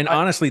 Well, and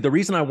honestly, the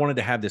reason I wanted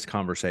to have this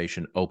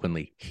conversation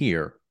openly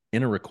here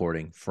in a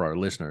recording for our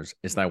listeners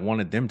is that I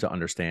wanted them to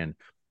understand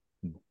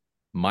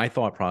my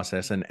thought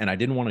process. And I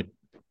didn't want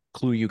to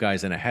clue you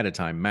guys in ahead of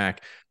time.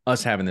 Mac,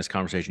 us having this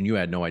conversation, you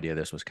had no idea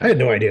this was coming. I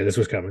had no idea this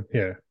was coming.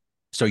 Yeah.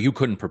 So you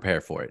couldn't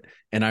prepare for it.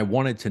 And I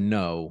wanted to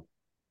know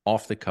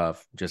off the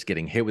cuff, just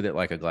getting hit with it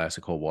like a glass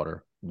of cold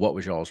water, what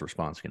was y'all's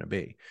response going to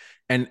be?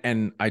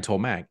 And I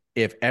told Mac,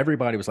 if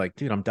everybody was like,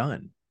 dude, I'm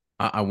done.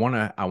 I want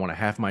to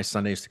have my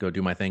Sundays to go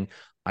do my thing,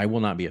 I will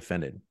not be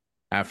offended.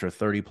 After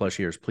 30 plus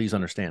years, please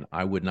understand,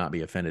 I would not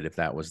be offended if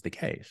that was the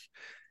case.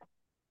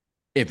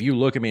 If you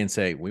look at me and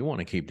say, we want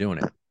to keep doing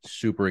it,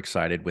 super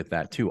excited with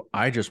that too.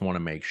 I just want to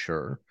make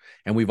sure.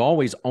 And we've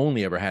always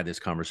only ever had this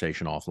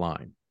conversation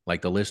offline.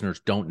 Like the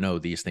listeners don't know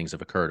these things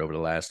have occurred over the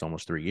last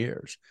almost 3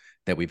 years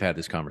that we've had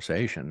this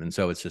conversation. And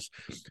so it's just,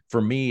 for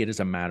me, it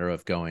is a matter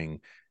of going,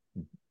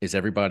 is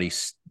everybody,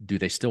 do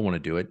they still want to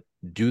do it?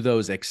 Do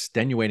those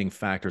extenuating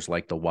factors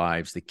like the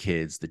wives, the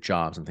kids, the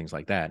jobs, and things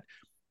like that,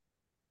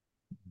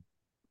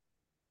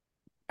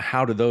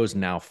 how do those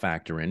now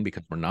factor in?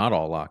 Because we're not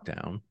all locked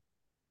down.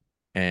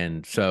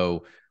 And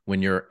so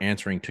when you're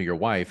answering to your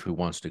wife who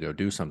wants to go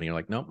do something, you're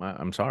like, nope,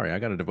 I'm sorry. I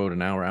got to devote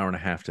an hour and a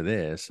half to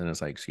this. And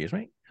it's like, excuse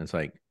me. And it's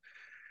like,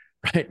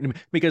 right.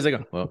 Because they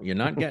go, well, you're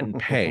not getting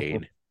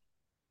paid.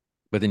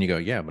 But then you go,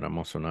 yeah, but I'm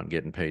also not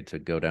getting paid to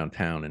go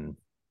downtown and,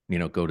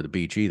 go to the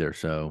beach either.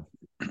 So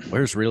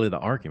where's really the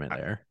argument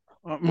there?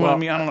 Well, I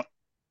mean, I don't know.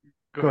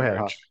 Go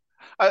ahead.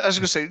 I was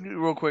going to say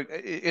real quick,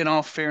 in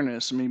all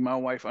fairness, I mean, my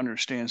wife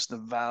understands the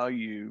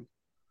value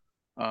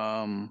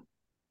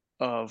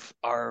of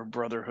our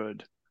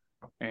brotherhood,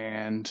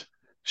 and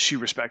she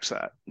respects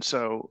that.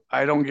 So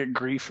I don't get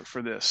grief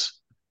for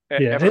this.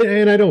 Yeah,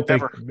 and I don't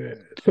think,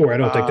 Thor, I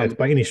don't think that's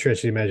by any stretch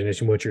of the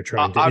imagination what you're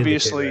trying to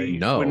obviously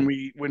indicate,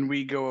 right? when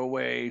we go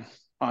away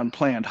on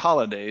planned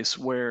holidays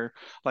where,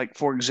 like,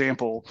 for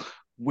example,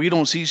 we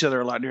don't see each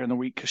other a lot during the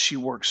week because she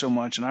works so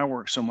much and I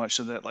work so much,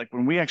 so that like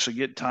when we actually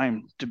get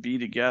time to be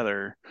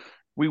together,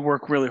 we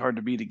work really hard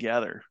to be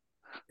together.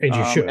 And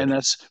you should. And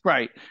that's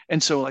right.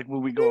 And so like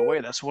when we go away,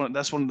 that's one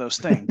of those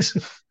things.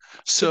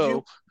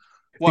 So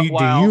do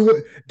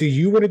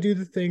you want to do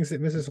the things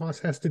that Mrs. Haas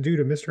has to do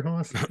to Mr.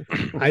 Haas?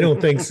 I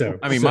don't think so.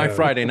 I mean, my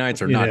Friday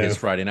nights are not his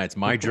Friday nights.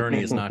 My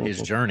journey is not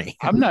his journey.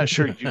 I'm not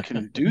sure you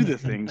can do the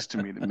things to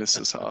me that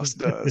Mrs. Haas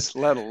does,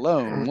 let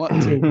alone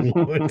want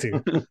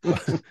to.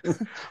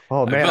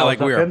 Oh man, I felt like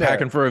we were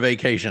packing for a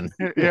vacation.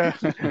 Yeah,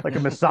 like a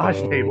massage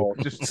table,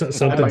 just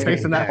something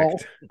facing that hole.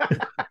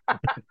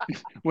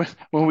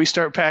 When we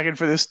start packing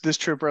for this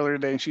trip earlier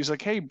today, and she's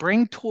like, "Hey,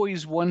 bring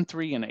toys 1,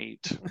 3, and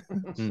 8."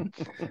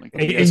 Like,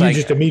 and you like,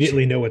 just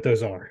immediately know what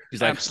those are.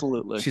 She's like,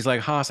 absolutely. She's like,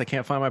 Haas, I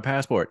can't find my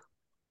passport.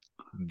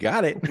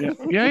 Got it.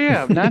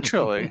 Yeah,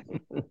 naturally.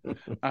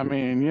 I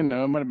mean,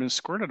 it might have been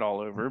squirted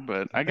all over,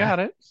 but I got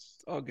it.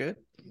 It's all good.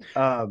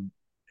 To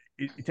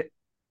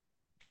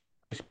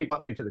speak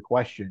to the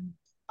question,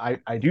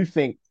 I do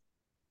think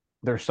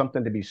there's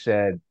something to be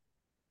said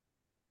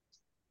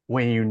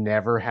when you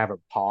never have a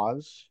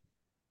pause.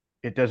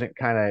 It doesn't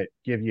kind of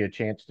give you a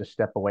chance to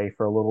step away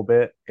for a little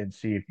bit and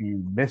see if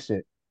you miss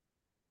it,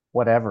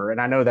 whatever.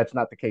 And I know that's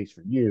not the case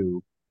for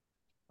you.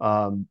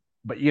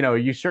 But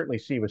you certainly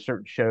see with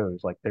certain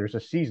shows, like there's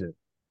a season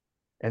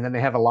and then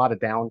they have a lot of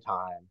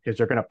downtime because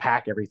they're going to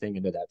pack everything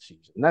into that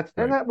season. And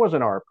that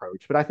wasn't our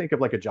approach, but I think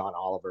of like a John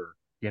Oliver,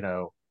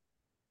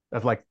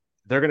 of like,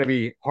 they're going to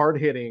be hard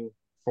hitting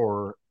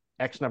for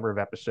X number of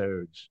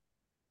episodes,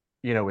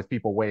 with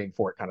people waiting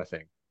for it kind of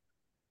thing.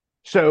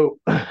 So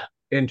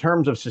in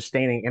terms of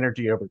sustaining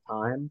energy over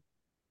time,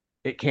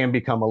 it can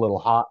become a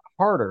little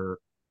harder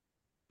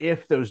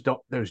if those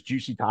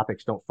juicy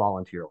topics don't fall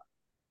into your lap.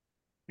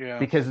 Yeah.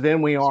 Because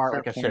then we are,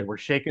 like I said, we're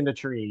shaking the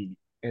tree,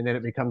 and then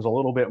it becomes a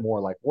little bit more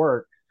like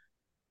work.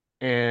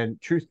 And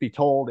truth be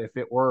told, if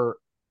it were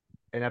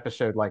an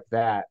episode like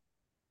that,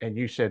 and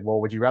you said,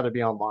 well, would you rather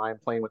be online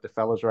playing with the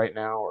fellas right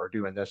now or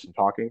doing this and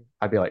talking?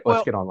 I'd be like,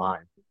 let's get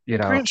online.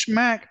 Grinch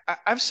Mac,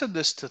 I've said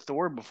this to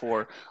Thor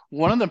before.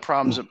 One of the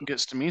problems that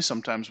gets to me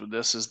sometimes with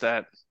this is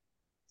that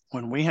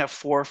when we have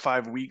 4 or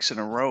 5 weeks in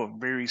a row of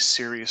very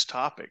serious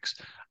topics,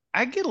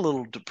 I get a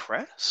little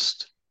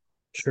depressed.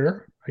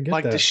 Sure, I get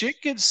like that. The shit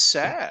gets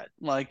sad.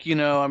 Like,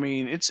 I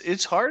mean,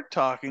 it's hard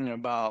talking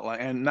about, like,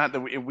 and not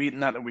that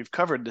not that we've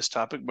covered this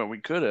topic, but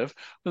we could have,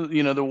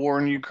 the war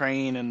in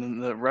Ukraine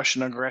and the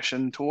Russian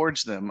aggression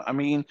towards them. I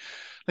mean,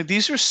 like,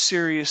 these are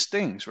serious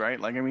things, right?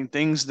 Like, I mean,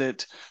 things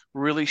that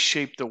really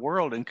shape the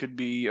world and could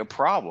be a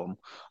problem.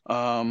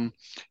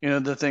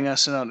 The thing I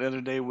sent out the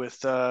other day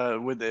with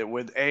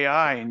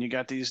AI, and you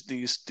got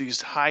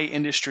these high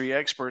industry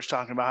experts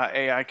talking about how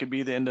AI could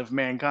be the end of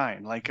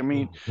mankind. Like, I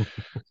mean,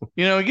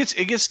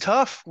 it gets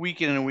tough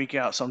week in and week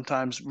out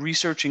sometimes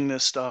researching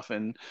this stuff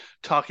and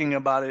talking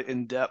about it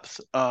in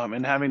depth,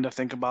 and having to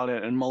think about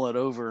it and mull it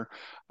over.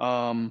 So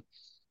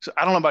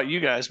I don't know about you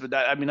guys, but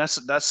I mean,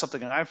 that's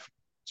something I've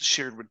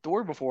shared with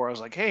Thor before. I was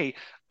like, hey,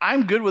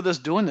 I'm good with us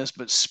doing this,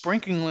 but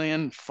sprinkling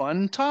in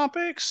fun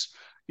topics,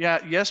 yeah,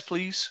 yes,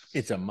 please.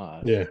 It's a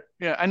must.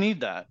 Yeah, I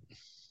need that.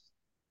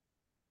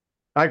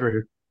 I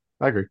agree.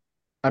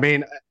 I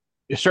mean,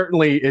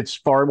 certainly it's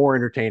far more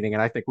entertaining,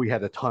 and I think we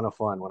had a ton of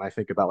fun when I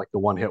think about like the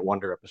one hit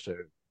wonder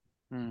episode.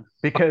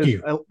 Because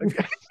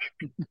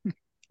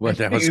well,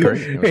 that was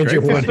great. It was and great.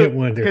 your one hit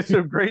wonder. Because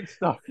some great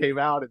stuff came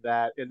out of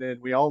that, and then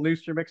we all knew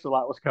Sir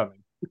Mix-a-Lot was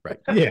coming. Right.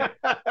 Yeah.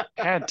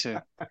 Had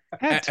to.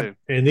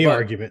 And the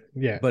argument.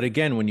 Yeah. But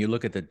again, when you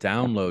look at the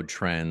download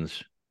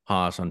trends,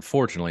 Haas,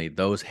 unfortunately,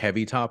 those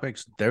heavy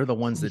topics, they're the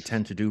ones that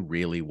tend to do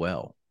really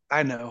well.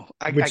 I know.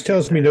 Which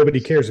tells me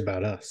nobody cares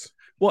about us.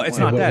 Well, it's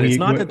not that. It's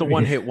not that the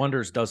one hit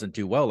wonders doesn't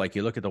do well. Like,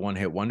 you look at the one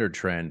hit wonder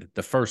trend,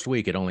 the first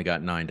week it only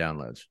got 9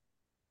 downloads.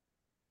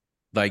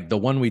 Like the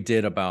one we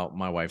did about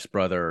my wife's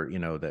brother,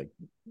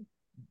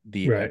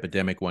 the right.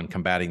 epidemic one,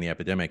 combating the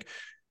epidemic,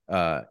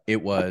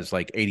 it was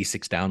like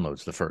 86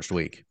 downloads the first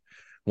week.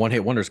 One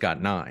hit wonders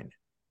got 9.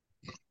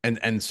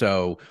 And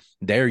so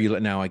there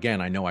now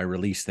again, I know I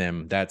released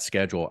them that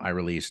schedule. I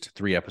released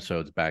 3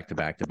 episodes back to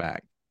back to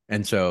back.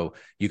 And so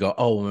you go,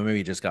 oh, well,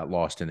 maybe it just got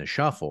lost in the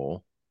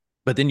shuffle.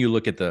 But then you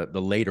look at the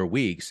later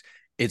weeks,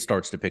 it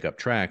starts to pick up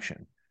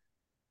traction.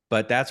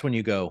 But that's when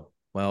you go,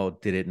 well,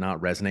 did it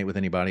not resonate with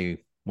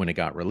anybody when it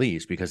got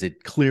released? Because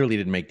it clearly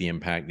didn't make the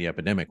impact the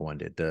epidemic one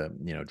did, the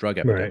drug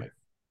epidemic. Right.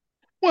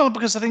 Well,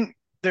 because I think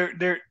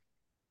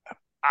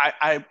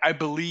I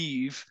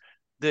believe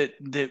that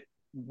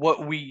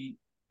what we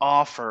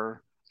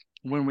offer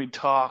when we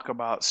talk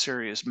about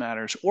serious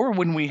matters, or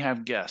when we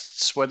have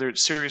guests, whether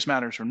it's serious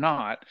matters or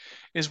not,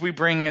 is we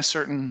bring a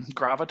certain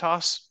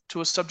gravitas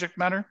to a subject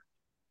matter,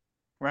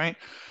 right?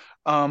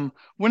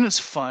 When it's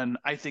fun,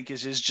 I think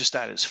is just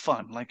that, is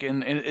fun. Like,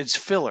 and it's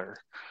filler.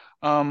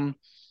 And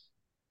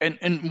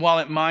while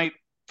it might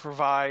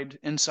provide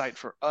insight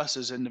for us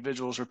as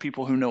individuals or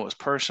people who know us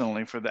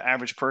personally, for the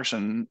average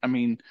person, I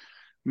mean,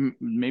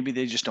 maybe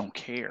they just don't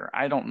care.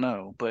 I don't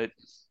know, but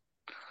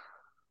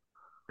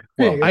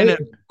well,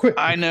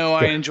 I know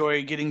I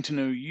enjoy getting to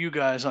know you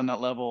guys on that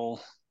level,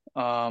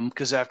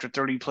 because after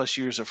 30 plus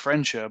years of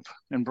friendship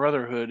and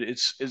brotherhood,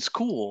 it's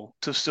cool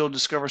to still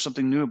discover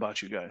something new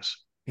about you guys.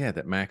 Yeah,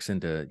 that Mac's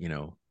into,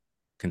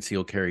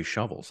 concealed carry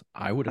shovels.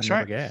 I would have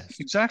never guessed.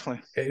 Exactly.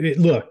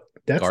 Look,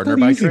 that's Gardener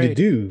pretty easy trade.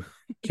 to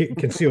do.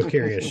 Conceal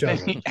carry a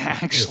shovel. He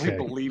actually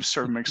believes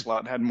Sir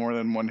Mix-a-Lot had more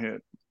than one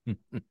hit.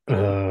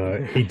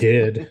 He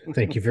did.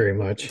 Thank you very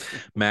much.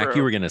 Mac,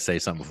 you were going to say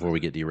something before we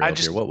get derailed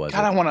here. What was it?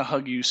 I want to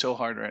hug you so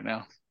hard right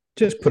now.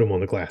 Just put him on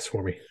the glass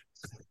for me.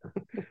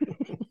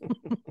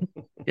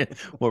 Yeah.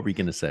 What were you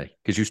going to say?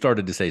 Because you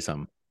started to say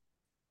something.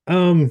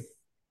 Fuck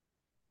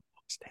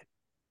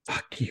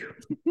you.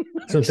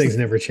 Some things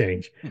never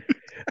change.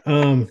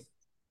 So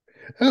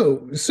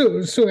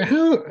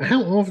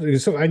how often?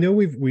 So I know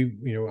we've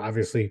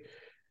obviously,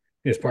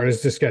 as part of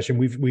this discussion,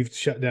 we've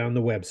shut down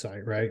the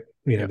website, right?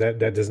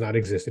 That does not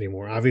exist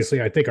anymore.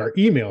 Obviously, I think our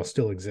email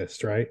still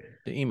exists, right?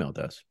 The email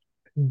does.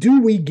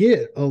 Do we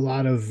get a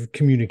lot of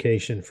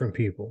communication from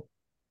people,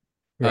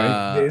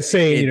 right?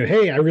 Saying,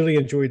 hey, I really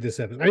enjoyed this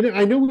episode.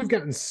 I know we've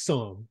gotten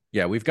some.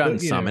 Yeah, we've gotten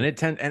some, and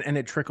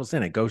it trickles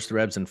in. It goes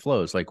through ebbs and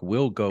flows. Like,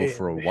 we'll go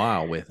for a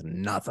while with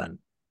nothing,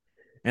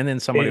 and then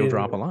somebody will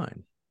drop a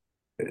line.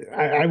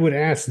 I would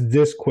ask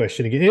this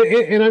question again,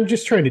 and I'm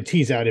just trying to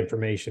tease out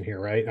information here,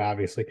 right?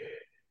 Obviously,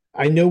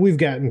 I know we've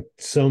gotten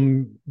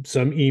some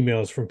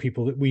emails from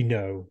people that we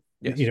know.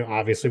 Yes.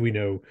 Obviously, we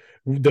know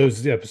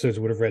those episodes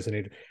would have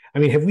resonated. I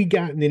mean, have we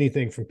gotten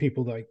anything from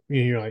people like,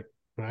 you're like,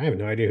 I have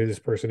no idea who this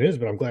person is,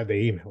 but I'm glad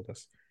they emailed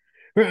us.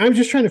 I'm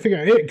just trying to figure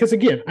out, because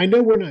again, I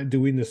know we're not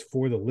doing this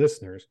for the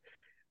listeners,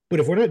 but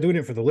if we're not doing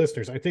it for the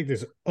listeners, I think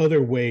there's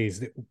other ways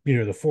that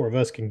the 4 of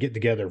us can get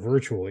together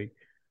virtually.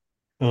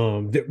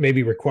 That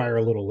maybe require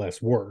a little less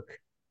work.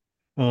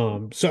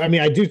 So I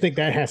mean, I do think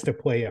that has to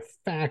play a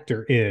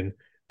factor in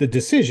the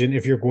decision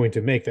if you're going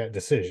to make that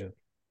decision.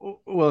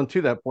 Well, and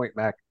to that point,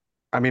 Mac,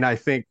 I mean, I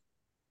think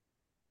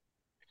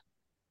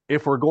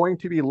if we're going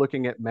to be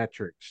looking at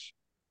metrics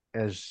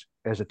as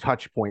a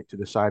touch point to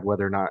decide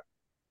whether or not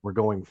we're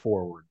going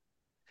forward,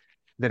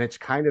 then it's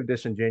kind of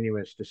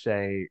disingenuous to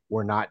say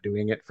we're not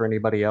doing it for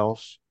anybody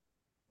else,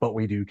 but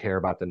we do care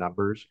about the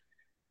numbers.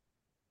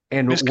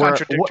 And it's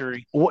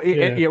contradictory.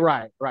 Yeah,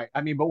 right.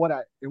 I mean, but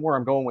where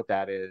I'm going with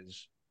that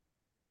is,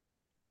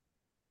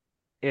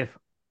 if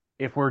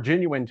we're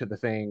genuine to the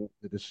thing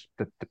that is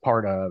the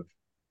part of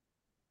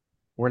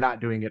we're not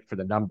doing it for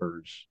the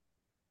numbers,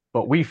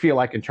 but we feel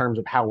like in terms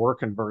of how we're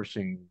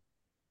conversing,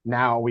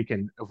 now we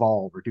can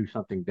evolve or do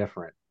something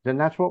different, then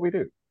that's what we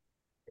do.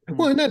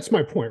 Well, and that's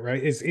my point,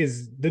 right?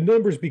 Is the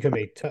numbers become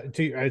I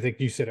think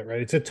you said it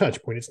right. It's a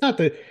touch point.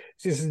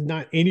 This is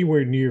not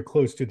anywhere near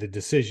close to the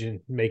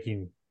decision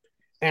making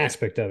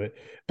aspect of it,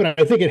 but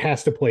I think it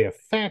has to play a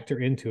factor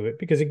into it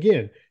because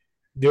again,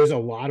 there's a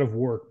lot of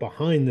work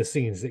behind the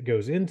scenes that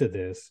goes into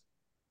this.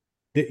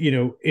 That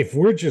if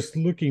we're just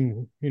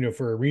looking,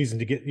 for a reason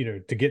to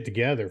get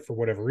together for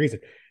whatever reason,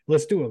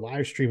 let's do a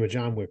live stream of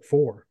John Wick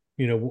 4.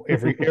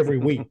 Every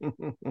week.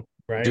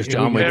 Right. Just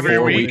John Wick every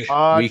 4 week.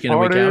 week in and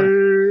week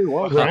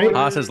out. Right.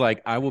 Haas is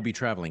like, I will be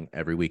traveling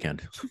every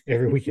weekend.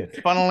 Every weekend.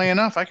 Funnily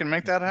enough, I can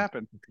make that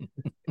happen.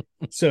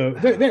 So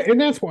and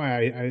that's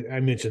why I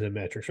mentioned the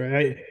metrics,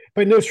 right?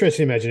 By no stretch of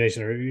the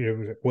imagination,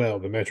 or well,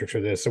 the metrics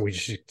are this, so we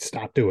should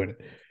stop doing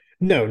it.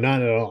 No,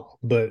 not at all.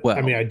 But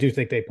I mean, I do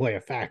think they play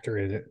a factor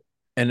in it.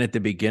 And at the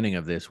beginning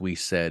of this, we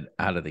said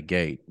out of the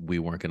gate we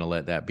weren't going to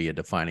let that be a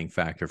defining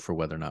factor for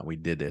whether or not we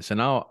did this.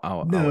 And I'll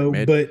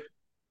admit, but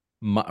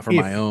for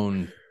my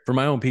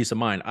own peace of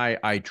mind,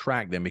 I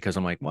track them because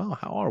I'm like, well,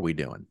 how are we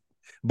doing?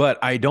 But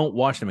I don't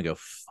watch them and go,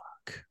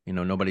 fuck,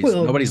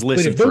 nobody's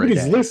listening for a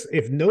day.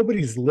 If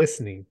nobody's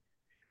listening,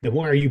 then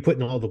why are you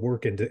putting all the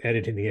work into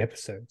editing the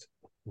episodes?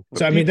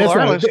 So I mean, that's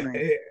why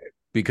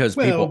because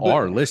people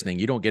are listening.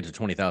 You don't get to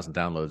 20,000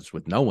 downloads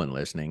with no one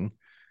listening.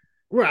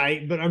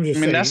 Right, but I'm just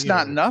saying, that's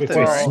not nothing.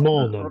 It's a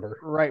small number.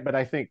 Right, but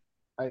I think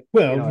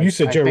you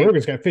said Joe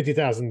Rogan's got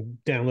 50,000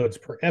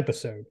 downloads per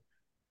episode.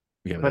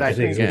 Yeah, but I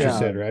think what you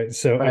said, right?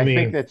 So I mean,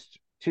 think that's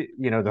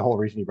the whole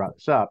reason you brought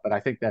this up, but I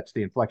think that's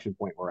the inflection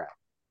point we're at.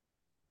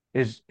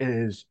 Is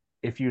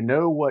if you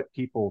know what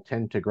people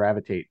tend to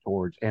gravitate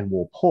towards and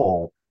will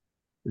pull,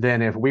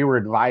 then if we were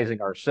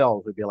advising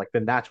ourselves, we'd be like,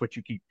 then that's what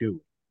you keep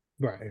doing.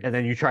 Right. And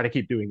then you try to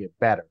keep doing it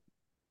better.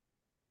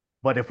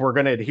 But if we're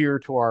going to adhere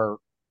to our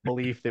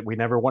belief that we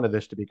never wanted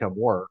this to become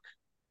work,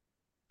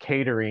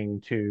 catering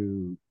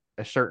to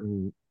a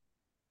certain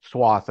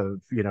swath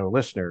of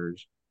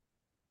listeners,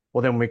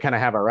 well, then we kind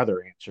of have our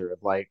other answer of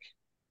like,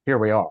 here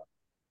we are.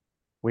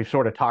 We've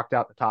sort of talked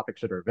out the topics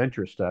that are of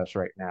interest to us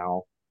right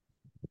now.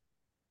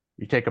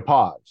 You take a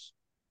pause.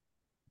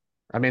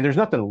 I mean, there's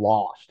nothing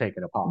lost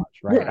taking a pause,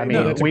 right? Right. I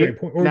mean, that's a great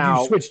point. Or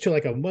you switch to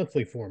like a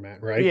monthly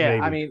format, right? Yeah.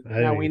 Maybe. I mean,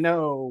 now we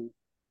know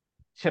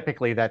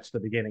typically that's the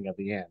beginning of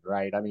the end,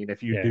 right? I mean,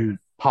 if you do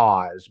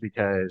pause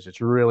because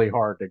it's really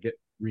hard to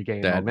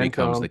regain that momentum,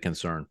 becomes the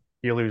concern.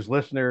 You lose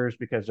listeners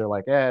because they're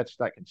like, it's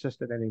not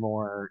consistent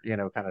anymore,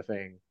 kind of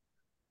thing.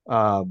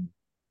 I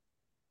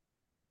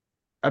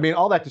mean,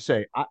 all that to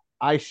say,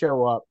 I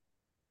show up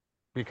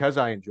because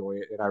I enjoy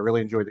it and I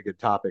really enjoy the good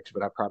topics,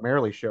 but I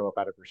primarily show up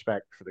out of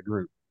respect for the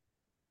group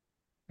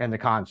and the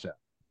concept.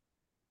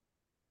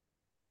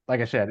 Like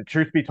I said,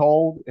 truth be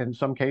told, in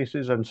some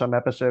cases, in some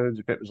episodes,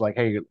 if it was like,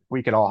 hey,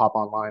 we could all hop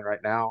online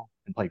right now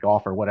and play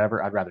golf or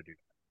whatever, I'd rather do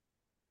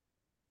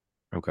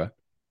that. Okay.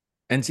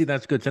 And see,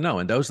 that's good to know.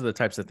 And those are the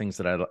types of things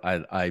that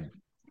I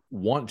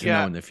want to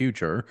know in the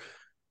future.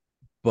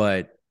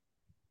 But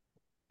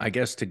I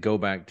guess to go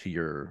back to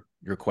your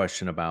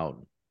question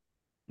about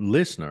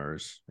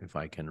listeners, if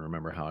I can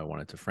remember how I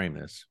wanted to frame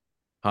this.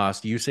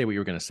 Haas, you say what you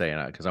were going to say,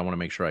 because I want to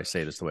make sure I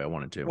say this the way I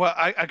wanted to. Well,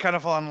 I kind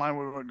of fall in line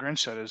with what Grinch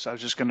said. I was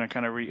just going to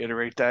kind of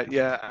reiterate that.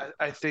 Yeah,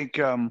 I think,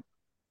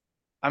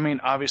 I mean,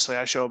 obviously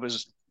I show up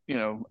as,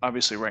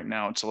 obviously right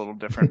now it's a little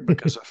different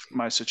because of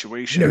my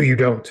situation. No, you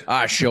don't. No,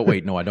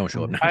 I don't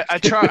show up now. I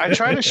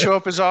try to show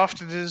up as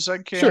often as I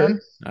can. Sure.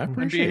 I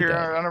and be here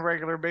on a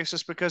regular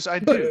basis because I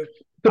do.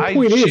 The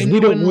point is, we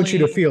don't want you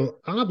to feel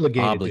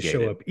obligated to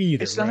show up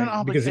either. It's not an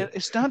obligation.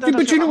 It's not that.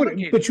 But you know what?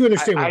 But you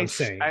understand what I'm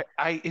saying.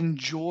 I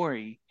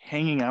enjoy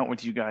hanging out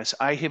with you guys.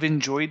 I have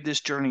enjoyed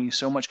this journey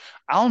so much.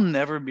 I'll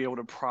never be able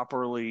to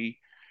properly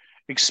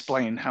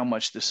explain how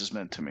much this has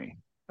meant to me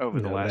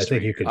over the last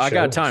week. I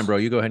got time, bro.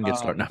 You go ahead and get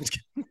started.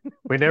 No,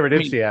 we never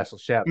did see Ashley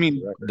Shat. I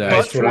mean,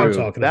 that's what I'm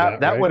talking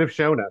about. That would have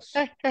shown us.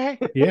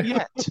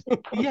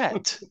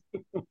 Yet.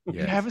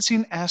 You haven't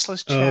seen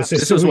Assless Chat.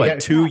 This was what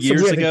 2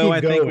 years ago.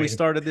 I think we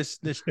started this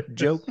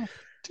joke.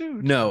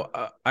 Dude. No,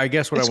 I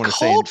guess what it's I want to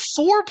say. It's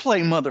called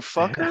foreplay,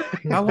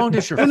 motherfucker. How long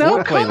does your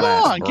foreplay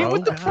last, on, bro? get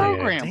with the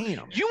program.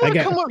 Damn. You want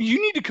to come over?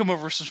 You need to come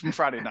over some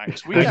Friday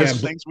nights. We got some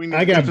things we need.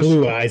 I got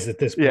blue eyes at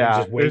this point. Yeah,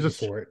 just waiting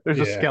for it. There's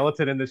a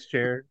skeleton in this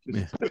chair.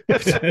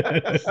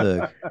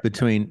 Look,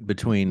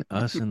 between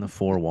us and the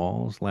four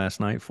walls last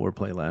night,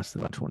 foreplay lasted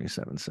about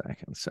 27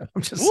 seconds. So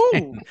I'm just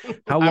saying,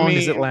 how long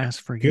does it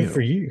last for you? Good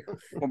for you.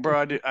 Well,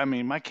 bro, I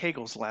mean, my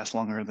kegels last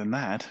longer than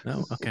that.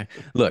 Oh, okay.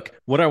 Look,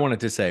 what I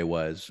wanted to say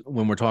was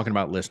when we're talking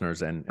about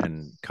listeners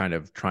and kind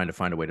of trying to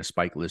find a way to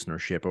spike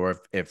listenership, or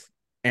if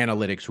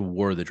analytics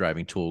were the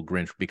driving tool,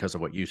 Grinch, because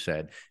of what you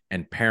said,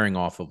 and pairing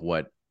off of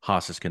what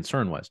Haas's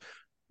concern was,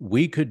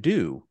 we could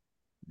do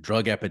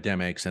drug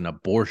epidemics and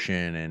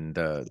abortion and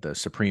the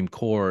Supreme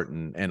Court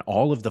and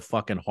all of the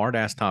fucking hard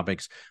ass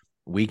topics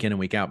week in and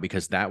week out,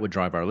 because that would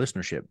drive our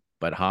listenership.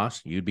 But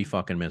Haas, you'd be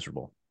fucking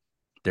miserable.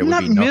 There would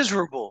be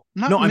miserable.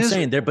 No, I'm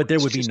saying there would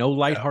be no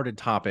lighthearted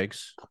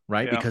topics,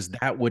 right? Yeah. Because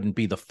that wouldn't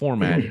be the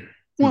format.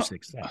 Well,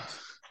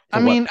 I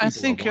mean, I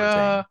think, and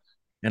I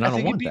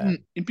don't want that.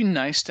 It'd be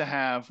nice to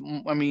have.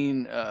 I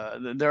mean,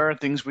 there are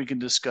things we could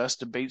discuss,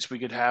 debates we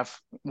could have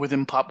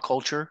within pop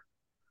culture,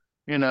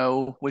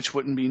 which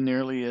wouldn't be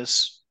nearly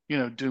as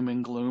doom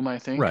and gloom. I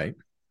think, right.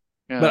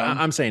 But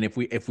I'm saying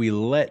if we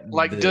let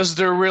does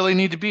there really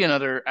need to be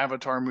another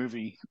Avatar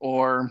movie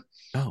or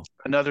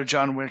another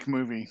John Wick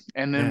movie,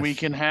 and then we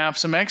can have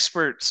some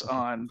experts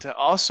on to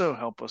also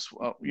help us.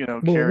 Well,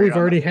 we've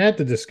already had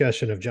the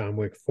discussion of John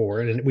Wick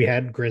 4, and we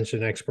had Grinch,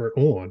 an expert,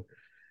 on,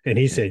 and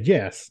he said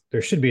yes,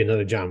 there should be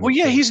another John Wick. Well,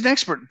 yeah, 4. He's an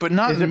expert, but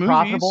not in the movies.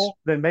 Profitable?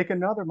 Then make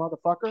another,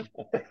 motherfucker.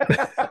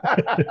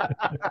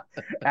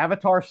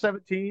 Avatar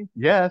 17,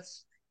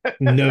 yes.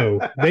 No,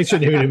 they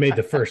shouldn't even have made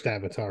the first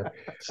Avatar.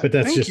 But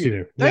that's Thank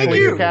you.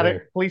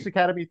 Police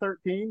Academy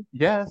 13,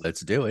 yes.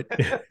 Let's do it.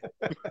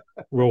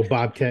 Roll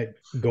Bobcat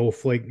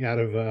Goldflake out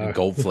of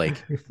Goldflake,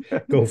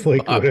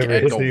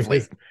 whatever his name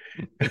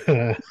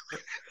is.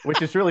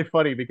 Which is really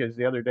funny because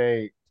the other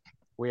day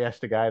we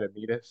asked a guy to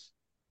meet us,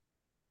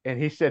 and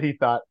he said he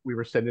thought we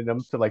were sending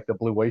him to like the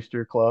Blue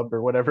Oyster Club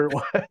or whatever it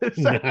was.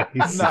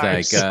 Nice.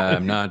 Like,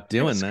 I'm not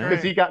doing that.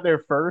 Because he got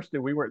there first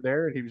and we weren't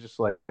there, and he was just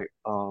like,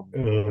 was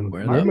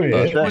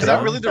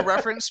that really the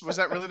reference? Was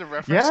that really the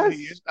reference that he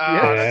used?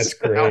 Yeah, that's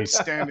great.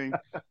 Outstanding.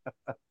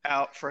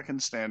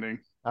 Freaking standing.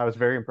 I was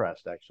very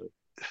impressed, actually.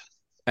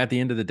 At the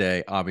end of the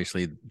day,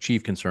 obviously,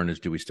 chief concern is,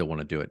 do we still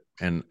want to do it?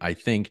 And I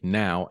think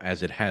now,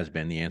 as it has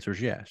been, the answer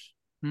is yes.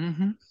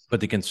 Mm-hmm.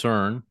 But the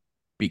concern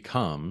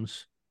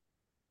becomes,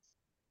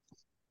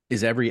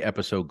 is every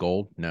episode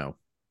gold? No.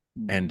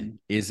 And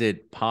is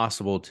it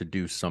possible to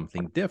do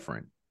something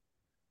different?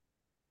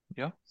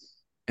 Yeah.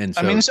 And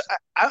so, I mean,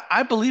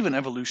 I believe in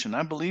evolution.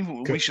 I believe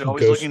we should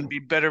always look and be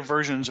better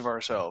versions of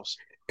ourselves.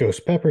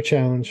 Ghost Pepper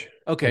Challenge.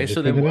 Okay,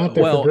 so then,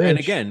 and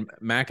again,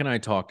 Mac and I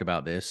talked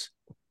about this.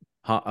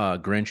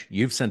 Grinch,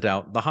 you've sent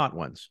out the hot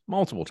ones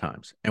multiple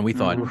times, and we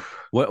thought,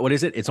 what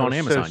is it? It's on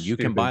Amazon. You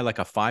can buy like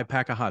a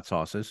 5-pack of hot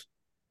sauces.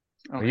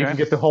 Okay. You can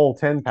get the whole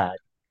 10-pack.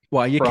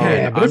 Well, you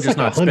can. I'm just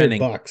not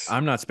spending.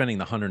 I'm not spending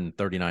the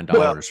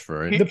 $139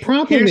 for it. The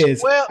problem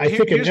is, I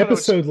think an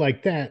episode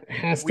like that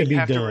has to be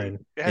done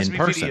in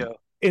person. Video.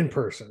 In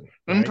person.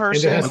 In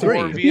person,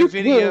 or via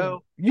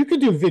video. You could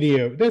do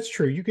video. That's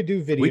true. You could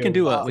do video. We can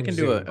do a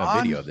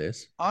video of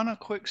this. On a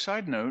quick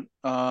side note,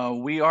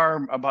 we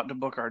are about to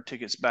book our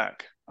tickets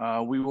back.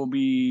 We will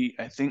be,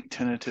 I think,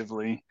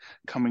 tentatively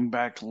coming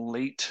back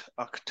late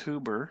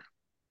October.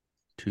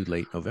 To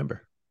late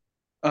November.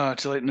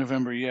 To late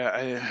November,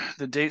 yeah.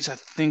 The dates I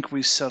think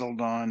we settled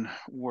on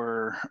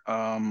were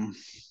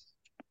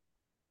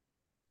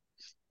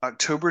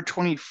October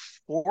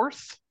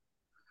 24th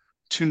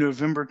to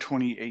November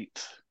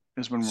 28th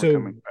is when we're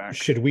coming back.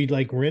 Should we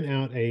rent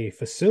out a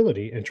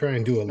facility and try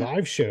and do a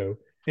live show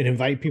and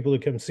invite people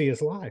to come see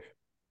us live?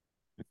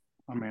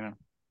 I mean,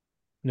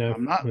 no,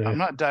 I'm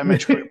not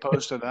diametrically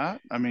opposed to that.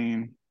 I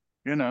mean,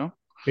 it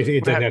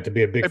doesn't have to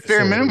be a big. At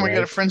bare minimum, we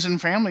got friends and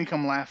family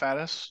come laugh at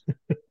us.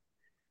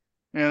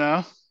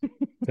 So,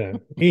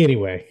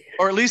 anyway,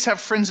 or at least have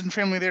friends and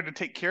family there to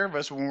take care of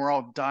us when we're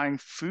all dying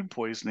food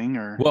poisoning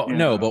or but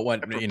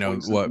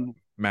what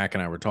Mac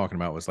and I were talking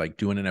about was like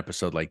doing an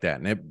episode like that,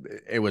 and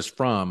it was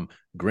from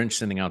Grinch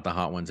sending out the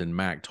hot ones and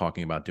Mac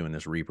talking about doing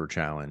this Reaper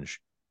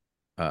challenge,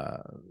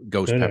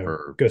 Ghost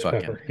Pepper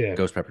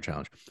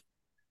challenge.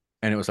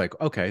 And it was like,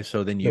 okay,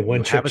 so then you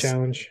have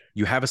challenge.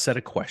 You have a set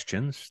of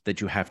questions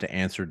that you have to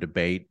answer,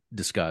 debate,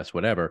 discuss,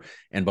 whatever.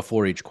 And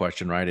before each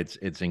question, right,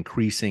 it's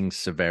increasing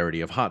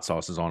severity of hot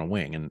sauces on a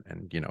wing.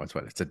 And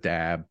it's a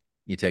dab,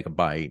 you take a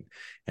bite,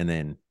 and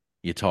then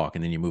you talk,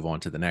 and then you move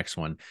on to the next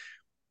one.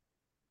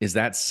 Is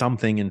that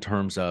something in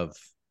terms of,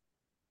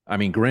 I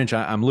mean, Grinch,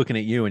 I'm looking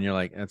at you and you're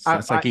like,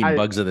 that's like eating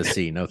bugs of the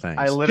sea. No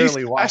thanks. I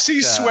literally watched. I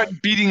see sweat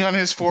beating on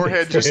his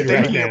forehead just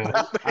thinking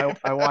about it.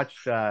 I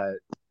watched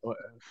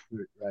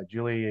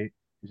Julie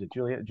is it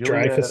Julia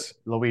Dreyfus.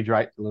 Louis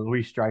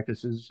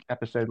Dreyfus's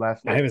episode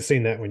last night. I haven't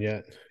seen that one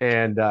yet.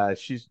 And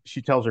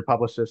she tells her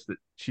publicist that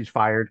she's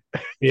fired.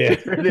 Yeah.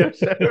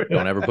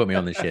 Don't ever put me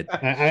on this shit.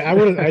 I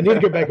need to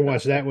go back and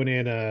watch that one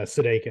and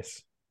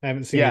Sudeikis. I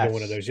haven't seen either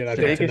one of those yet. I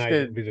think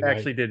tonight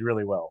actually did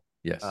really well.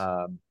 Yes.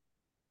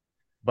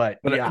 But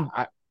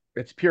yeah,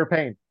 it's pure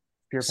pain.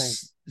 Pure pain.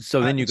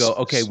 So then you go,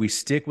 okay, we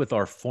stick with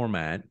our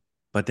format,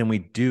 but then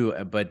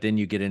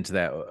you get into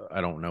that.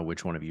 I don't know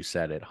which one of you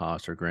said it,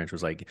 Haas or Grinch,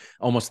 was like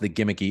almost the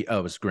gimmicky. Oh,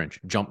 it was Grinch.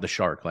 Jump the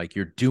shark. Like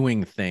you're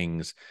doing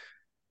things.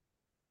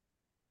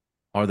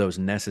 Are those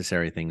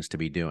necessary things to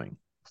be doing?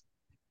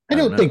 I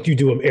don't think you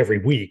do them every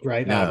week,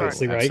 right? No,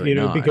 obviously, right? You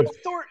know, not. because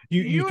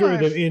you throw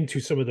them into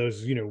some of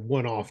those,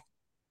 one-off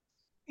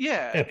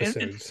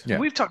episodes. And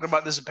we've talked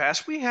about this in the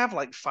past. We have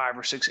like 5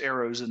 or 6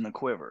 arrows in the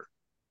quiver.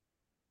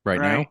 Right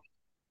now?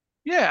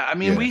 Yeah. I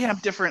mean, we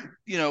have different,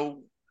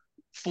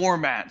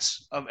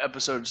 formats of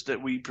episodes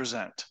that we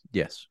present.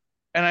 Yes.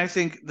 And I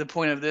think the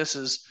point of this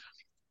is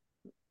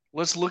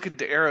let's look at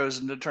the arrows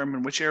and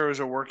determine which arrows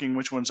are working,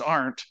 which ones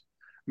aren't.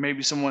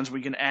 Maybe some ones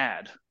we can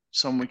add,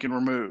 some we can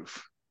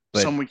remove,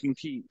 some we can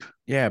keep.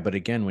 Yeah, but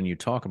again, when you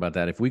talk about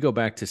that, if we go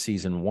back to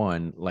season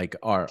 1, like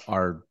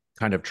our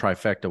kind of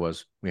trifecta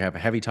was we have a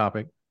heavy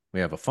topic,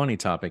 we have a funny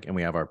topic, and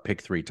we have our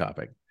pick 3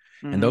 topic.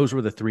 Mm-hmm. And those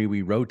were the 3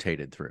 we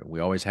rotated through. We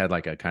always had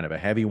like a kind of a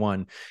heavy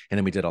one, and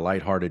then we did a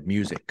lighthearted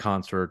music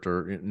concert,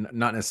 or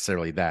not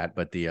necessarily that,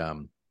 but the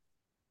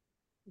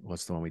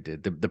what's the one we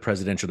did? The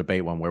presidential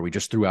debate one where we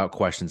just threw out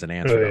questions and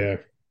answered them.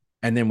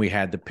 And then we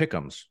had the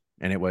pick'ems,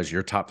 and it was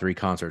your top 3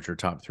 concerts, your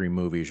top 3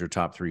 movies, your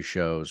top 3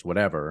 shows,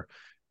 whatever.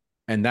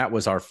 And that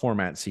was our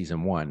format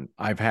season 1.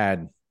 I've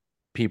had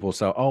people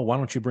say, oh, why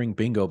don't you bring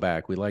bingo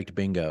back? We liked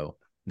bingo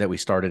that we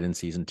started in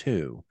season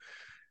 2.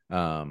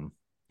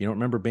 You don't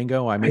remember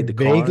bingo? I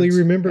vaguely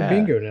remember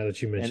bingo now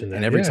that you mentioned that.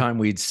 And every time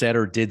we'd said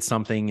or did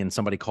something and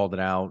somebody called it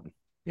out.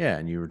 Yeah.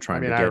 And you were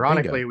trying to get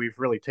ironically, bingo. We've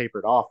really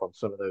tapered off on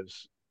some of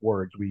those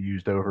words we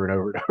used over and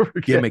over and over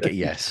again. Gimmick it.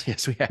 Yes,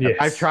 we have. Yes.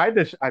 I've tried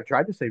to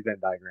say Venn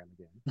diagram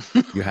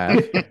again. You have.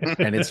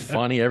 And it's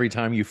funny every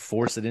time you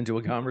force it into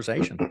a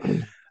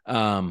conversation.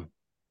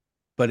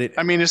 But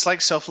it's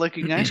like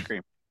self-licking ice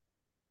cream.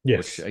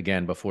 Yes. Which,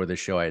 again, before this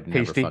show, I had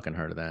never fucking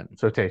heard of that.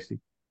 So tasty.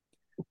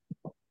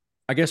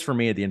 I guess for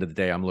me, at the end of the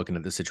day, I'm looking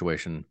at the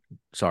situation.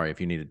 Sorry,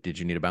 did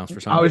you need a bounce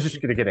for something? I was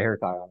just going to get a hair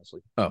tie,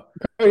 honestly. Oh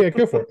yeah,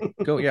 go for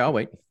it. Go. Yeah, I'll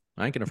wait.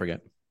 I ain't going to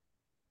forget.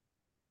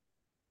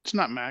 It's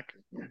not Mac.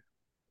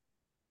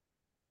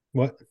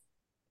 What?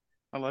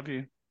 I love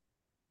you.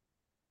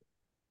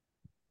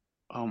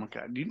 Oh my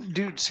God.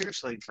 Dude,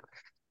 seriously.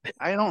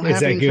 I don't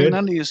have any clean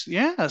undies.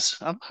 Yes,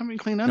 I don't have any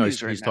clean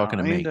undies right now. He's talking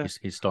to me.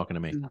 He's talking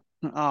to me.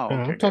 Oh, okay.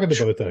 I'm talking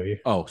to both of you.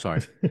 Oh,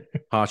 sorry.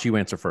 Haas, you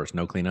answer first.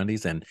 No clean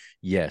undies, and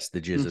yes, the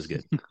jizz is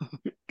good.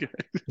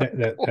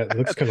 that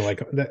looks kind of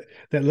like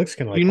that looks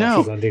kind of like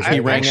Haas's undies. He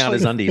rang out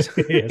his undies.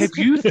 Yes. If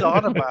you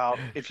thought about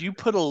if you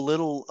put a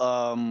little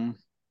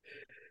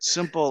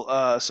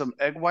simple some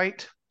egg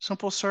white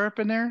simple syrup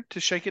in there to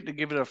shake it to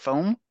give it a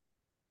foam.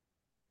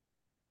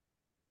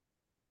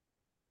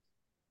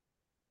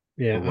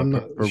 Yeah, I'm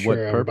not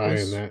sure I'm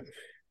buying that.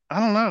 I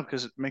don't know,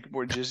 because it make it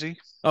more jizzy.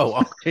 Oh,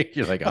 okay.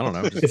 You're like, I don't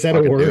know. Is that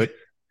a word?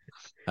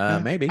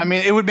 Maybe. I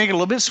mean, it would make it a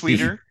little bit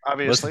sweeter,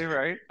 obviously,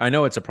 right? I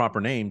know it's a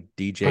proper name,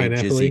 DJ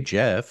Jizzy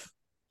Jeff.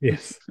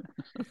 Yes.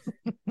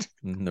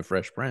 The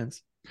Fresh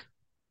Prince.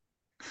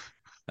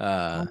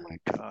 Oh my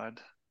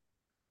God.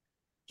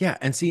 Yeah,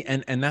 and see,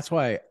 and that's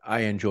why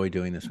I enjoy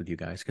doing this with you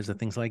guys, because of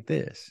things like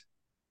this.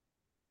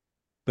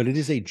 But it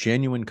is a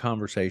genuine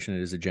conversation.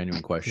 It is a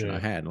genuine question I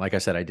had. Like I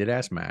said, I did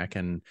ask Mac,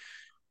 and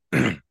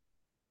I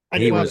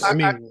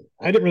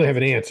didn't really have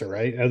an answer,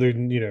 right? Other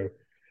than,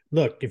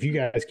 look, if you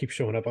guys keep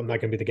showing up, I'm not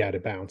going to be the guy to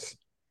bounce.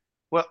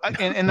 Well,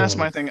 and that's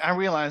my thing. I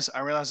realize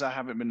I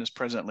haven't been this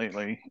present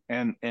lately,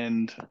 and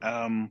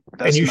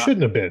you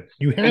shouldn't have been.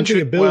 You have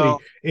the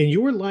ability in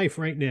your life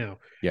right now.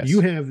 Yes.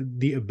 You have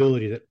the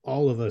ability that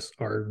all of us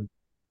are,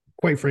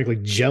 quite frankly,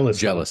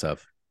 jealous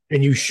of.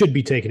 And you should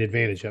be taking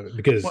advantage of it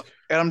because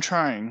and I'm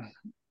trying.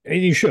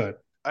 And you should.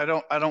 I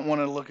don't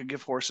want to look a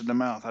gift horse in the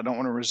mouth. I don't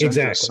want to resent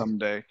this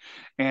someday.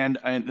 And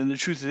the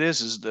truth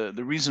is the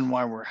reason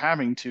why we're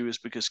having to is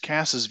because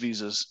Cass's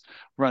visas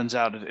runs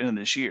out at the end of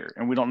this year,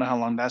 and we don't know how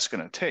long that's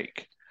going to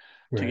take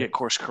to get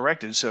course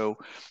corrected. So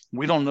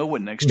we don't know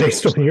what next year.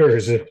 Based on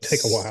yours, it'll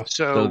take a while.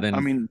 So then, I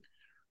mean,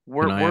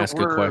 can I ask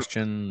a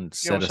question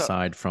set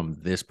aside from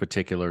this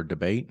particular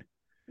debate?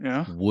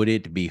 Yeah. Would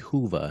it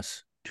behoove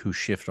us to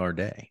shift our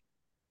day?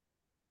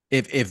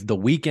 If the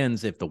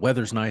weekends, if the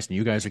weather's nice and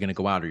you guys are going to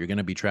go out or you're going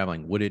to be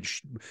traveling, would it?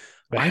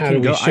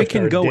 I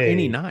can go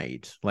any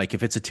night. Like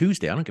if it's a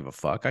Tuesday, I don't give a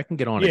fuck. I can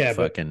get on it.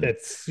 Fucking.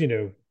 That's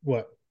 3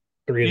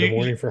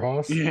 a.m. for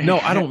Haas. No,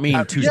 I don't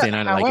mean Tuesday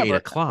night at like 8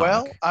 o'clock.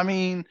 Well, I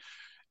mean,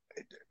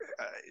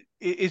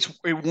 it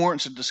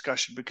warrants a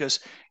discussion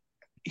because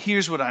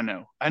here's what I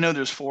know. I know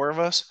there's 4 of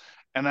us,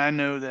 and I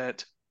know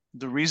that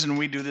the reason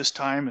we do this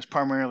time is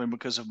primarily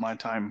because of my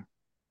time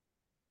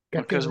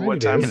because of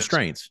what time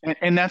constraints.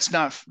 And that's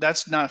not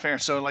fair.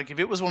 So like if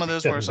it was one of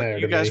those where it's like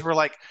you guys were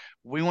like,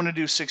 we want to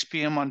do 6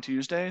 p.m. on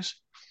Tuesdays,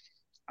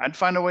 I'd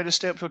find a way to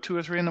stay up till 2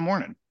 or 3 in the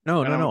morning.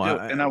 No,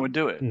 I would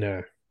do it.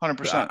 No.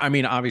 100%. I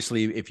mean,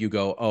 obviously, if you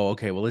go, oh,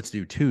 okay, well, let's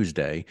do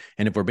Tuesday.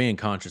 And if we're being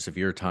conscious of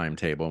your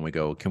timetable and we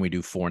go, can we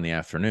do 4 in the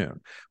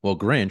afternoon? Well,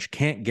 Grinch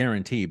can't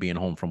guarantee being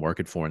home from work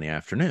at 4 in the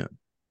afternoon.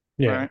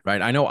 Yeah.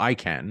 Right. I know I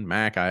can.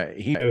 Mac,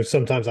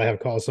 sometimes I have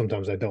calls,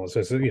 sometimes I don't.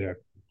 So,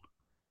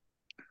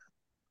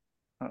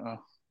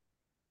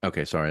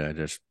 Okay,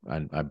 sorry.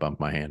 I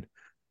bumped my hand.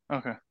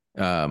 Okay.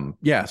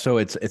 Yeah. So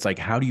it's like,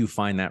 how do you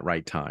find that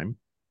right time?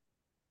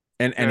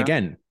 And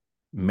again,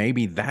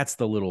 maybe that's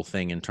the little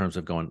thing in terms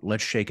of going,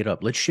 let's shake it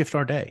up. Let's shift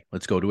our day.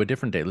 Let's go to a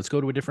different day. Let's go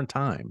to a different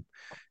time.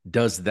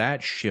 Does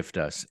that shift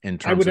us in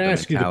terms of the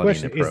mentality? I would ask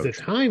you the question, is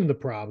the time the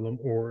problem,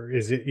 or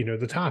is it,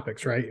 the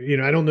topics, right?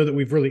 I don't know that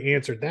we've really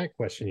answered that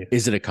question yet.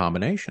 Is it a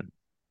combination?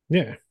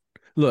 Yeah.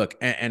 Look,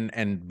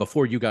 and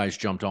before you guys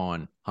jumped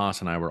on, Haas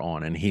and I were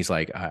on, and he's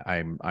like,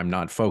 I'm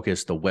not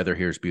focused. The weather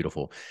here is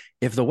beautiful.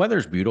 If the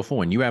weather's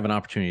beautiful and you have an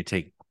opportunity to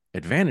take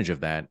advantage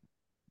of that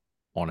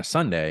on a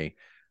Sunday,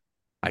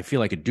 I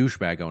feel like a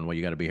douchebag going, well,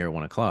 you got to be here at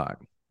 1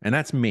 o'clock. And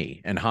that's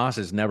me. And Haas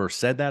has never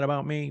said that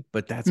about me,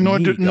 but that's nor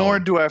me. Nor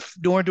do I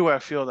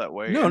feel that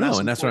way. No,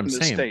 and that's what I'm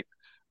saying.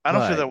 I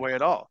don't feel that way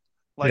at all.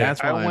 Like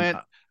that's I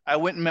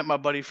went and met my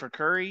buddy for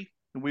Curry.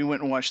 We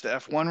went and watched the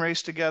F1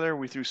 race together.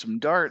 We threw some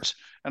darts,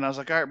 and I was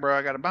like, all right, bro,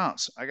 I got to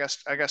bounce. I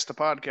guess the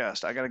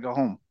podcast. I got to go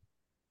home.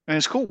 And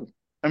it's cool.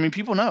 I mean,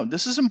 people know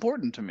this is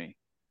important to me.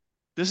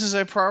 This is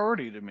a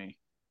priority to me.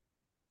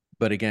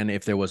 But again,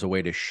 if there was a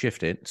way to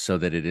shift it so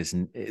that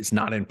it's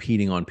not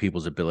impeding on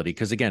people's ability,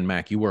 because again,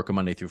 Mac, you work a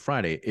Monday through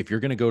Friday. If you're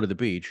going to go to the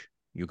beach,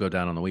 you go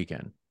down on the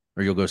weekend,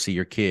 or you'll go see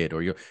your kid,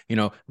 or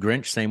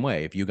Grinch, same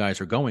way. If you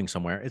guys are going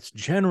somewhere, it's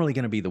generally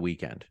going to be the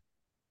weekend.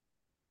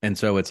 And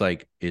so it's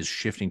like, is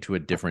shifting to a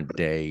different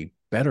day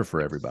better for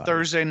everybody?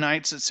 Thursday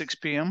nights at 6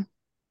 p.m.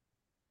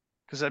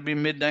 Because that'd be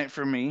midnight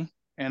for me.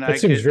 And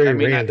that seems very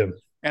random.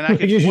 And I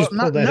could it's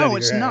not.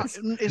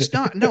 It's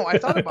not. No, I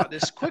thought about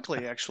this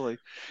quickly, actually.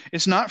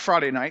 It's not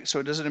Friday night, so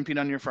it doesn't impede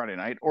on your Friday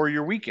night or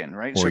your weekend,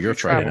 right? Or so your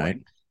Friday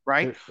night.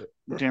 Right?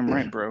 Damn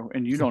right, bro.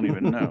 And you don't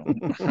even know.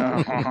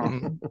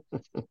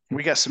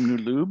 We got some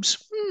new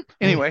lubes.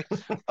 Anyway,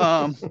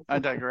 I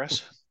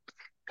digress.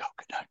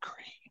 Coconut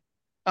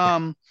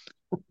cream.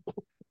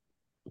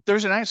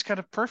 Thursday night's kind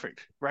of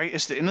perfect, right?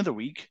 It's the end of the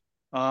week.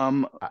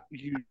 I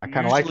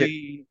kind of like it.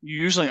 You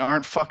usually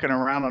aren't fucking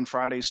around on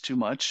Fridays too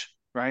much.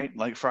 Right?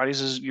 Like Fridays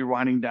is you're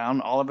winding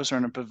down. All of us are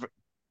in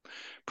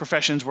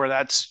professions where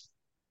that's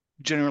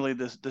generally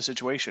the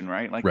situation,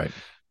 right? Like, right.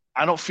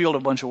 I don't feel a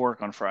bunch of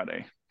work on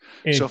Friday.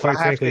 And so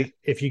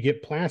if you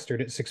get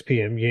plastered at 6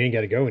 p.m., you ain't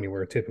got to go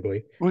anywhere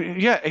typically. Well,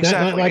 yeah,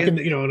 exactly. Not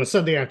like on a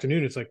Sunday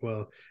afternoon, it's like,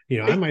 well,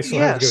 I might still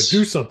have to go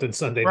do something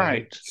Sunday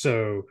night.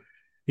 So,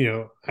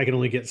 I can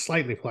only get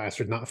slightly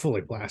plastered, not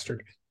fully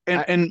plastered.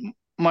 And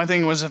my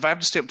thing was, if I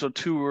have to stay up till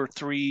 2 or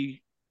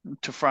 3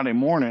 to Friday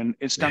morning,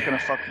 it's not going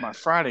to fuck my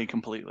Friday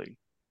completely,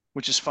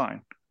 which is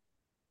fine.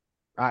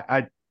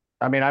 I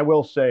mean, I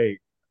will say,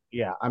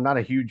 yeah, I'm not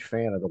a huge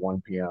fan of the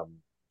 1 p.m.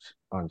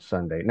 on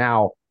Sunday.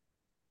 Now,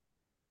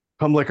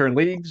 come liquor and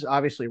leagues,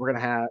 obviously we're going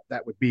to have,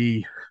 that would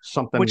be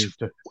something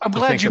I'm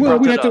glad you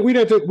brought that up.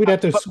 We'd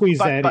have to squeeze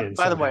that in.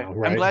 By the way,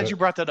 I'm glad you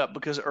brought that up,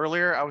 because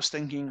earlier I was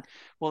thinking,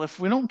 well,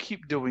 if we don't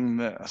keep doing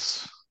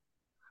this,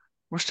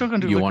 we're still going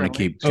to do. You want to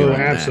keep doing that.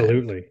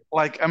 Absolutely.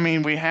 Like, I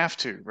mean, we have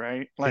to,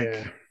 right?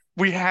 Like,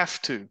 we have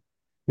to.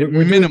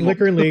 We're doing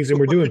liquor and leagues, and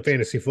we're doing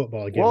fantasy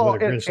football again. Well,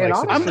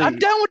 I'm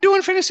down with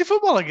doing fantasy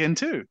football again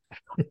too.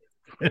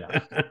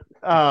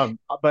 But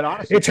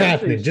honestly, it's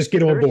happening. Just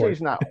get on board.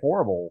 It's not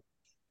horrible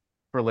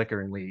for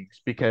liquor and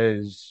leagues,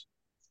 because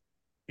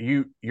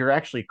you're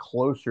actually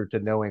closer to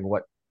knowing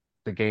what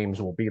the games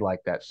will be like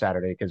that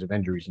Saturday because of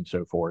injuries and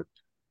so forth.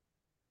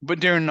 But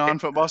during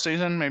non-football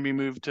season, maybe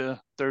move to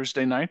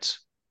Thursday nights.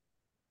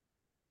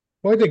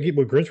 Well, I think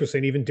what Grinch was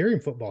saying, even during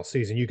football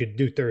season, you could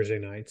do Thursday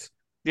nights.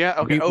 Yeah,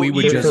 okay. We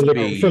would just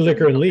for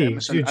liquor and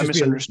leagues. I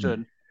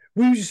misunderstood.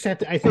 We just have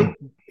to. I think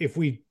if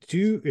we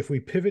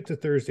pivot to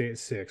Thursday at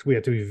 6, we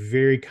have to be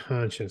very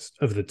conscious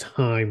of the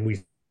time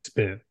we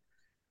spend.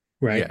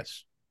 Right.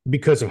 Yes.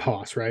 Because of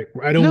Haas, right?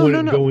 I don't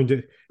want to go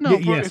into. No,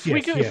 bro, if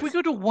we go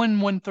to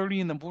 1:30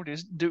 in the morning,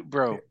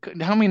 bro,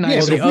 how many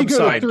nights? The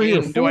upside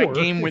do I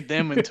game with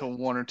them until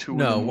 1 or 2?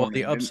 No, well,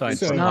 the upside.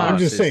 So I'm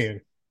just saying,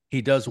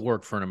 he does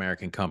work for an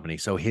American company,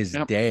 so his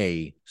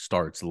day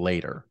starts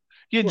later.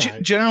 Yeah,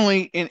 right.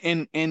 Generally,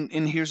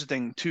 and here's the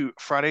thing too.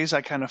 Fridays,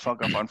 I kind of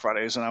fuck up on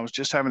Fridays, and I was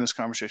just having this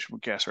conversation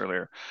with Cass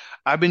earlier.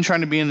 I've been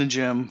trying to be in the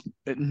gym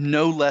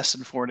no less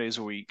than 4 days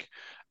a week.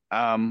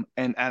 And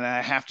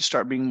I have to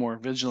start being more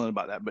vigilant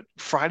about that. But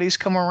Fridays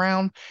come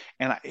around,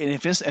 and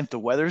if the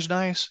weather's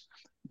nice,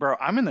 bro,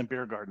 I'm in the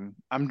beer garden.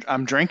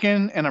 I'm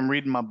drinking and I'm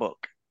reading my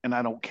book, and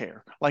I don't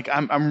care. Like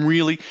I'm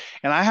really,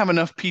 and I have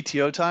enough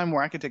PTO time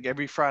where I could take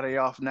every Friday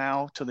off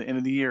now till the end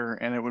of the year,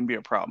 and it wouldn't be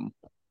a problem.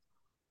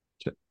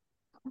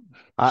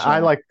 I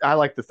like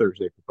the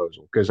Thursday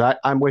proposal, because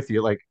I'm with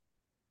you. Like,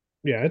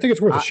 Yeah, I think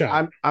it's worth a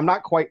shot. I'm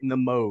not quite in the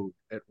mode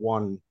at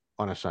 1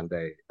 on a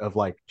Sunday of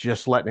like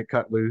just letting it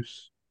cut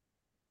loose,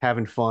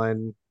 having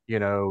fun,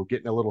 getting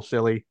a little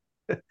silly.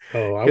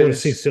 Oh, I want to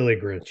see Because Silly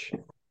Grinch.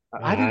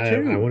 I do I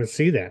too. want to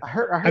see that. I I've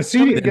heard so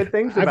seen many it. good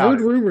things I've about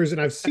heard it. rumors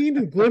and I've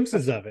seen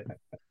glimpses of it.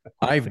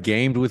 I've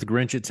gamed with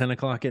Grinch at 10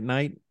 o'clock at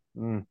night.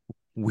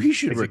 We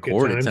should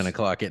record at 10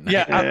 o'clock at night.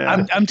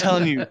 Yeah, I'm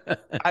telling you,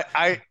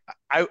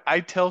 I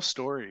tell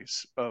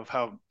stories of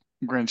how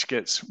Grinch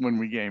gets when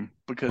we game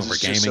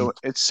because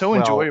it's so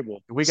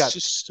enjoyable. We got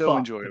just so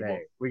enjoyable.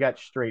 Today. We got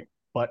straight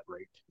butt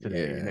raped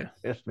today, and it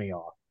pissed me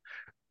off.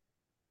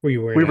 We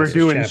were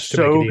doing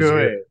so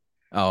good.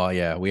 Oh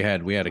yeah, we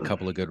had a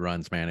couple of good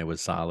runs, man. It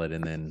was solid,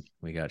 and then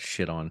we got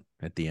shit on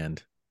at the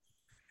end.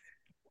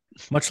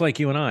 Much like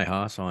you and I,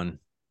 Haas, on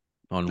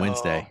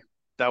Wednesday.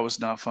 That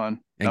was not fun.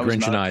 And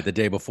Grinch and I the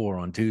day before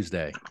on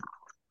Tuesday.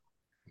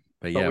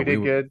 But yeah, we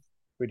did good.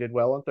 We did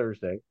well on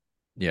Thursday.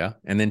 Yeah,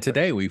 and then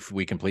today we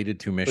completed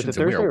 2 missions,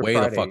 and we are way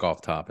the fuck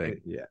off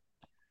topic. Yeah,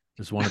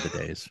 just one of the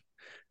days.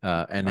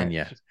 And then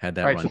had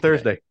that. All right, run so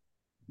Thursday.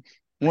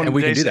 And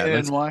we can do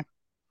that.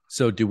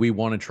 So do we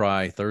want to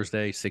try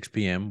Thursday, 6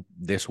 p.m.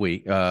 this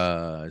week?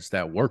 Does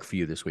that work for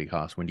you this week,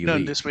 Haas? When do you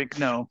leave? This week,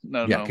 no.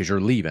 Yeah, because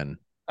you're leaving.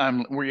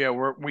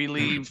 We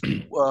leave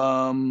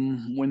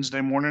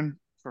Wednesday morning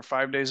for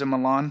 5 days in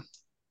Milan.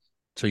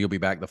 So you'll be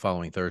back the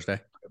following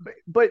Thursday?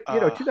 But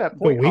to that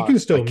point, but we can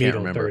still meet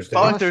on Thursday.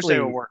 Following Thursday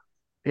will work.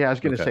 Yeah, I was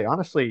going to say,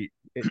 honestly,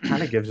 it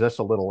kind of gives us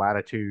a little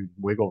latitude,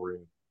 wiggle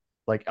room.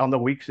 Like on the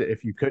weeks that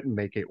if you couldn't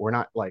make it, we're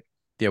not like,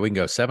 yeah, we can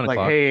go 7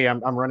 o'clock. Hey,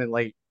 I'm running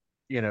late.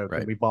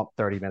 Can we bump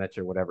 30 minutes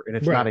or whatever? And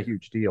it's not a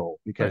huge deal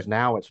because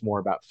now it's more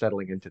about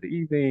settling into the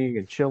evening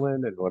and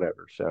chilling and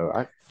whatever.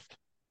 So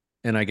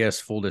I guess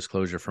full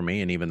disclosure for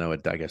me, and even though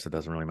I guess it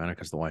doesn't really matter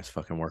because the wife's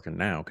fucking working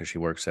now because she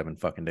works 7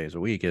 fucking days a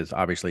week, is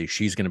obviously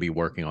she's going to be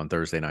working on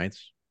Thursday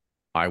nights.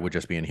 I would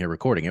just be in here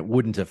recording. It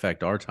wouldn't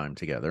affect our time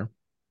together.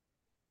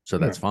 So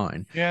that's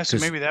fine. Yeah, so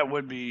maybe that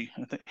would be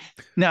a thing.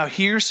 Now,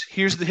 here's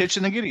the hitch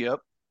in the giddy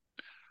up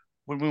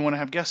when we want to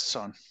have guests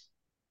on.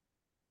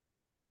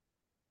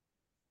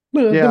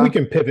 Well, then we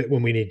can pivot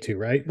when we need to,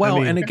 right?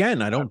 Well, and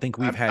again, I don't think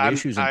we've had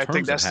issues in terms of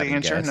having guests. I think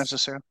that's the answer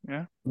necessarily.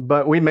 Yeah.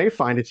 But we may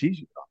find it's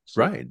easier.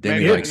 Right.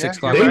 Maybe like 6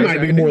 o'clock. They might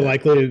be more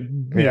likely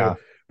to,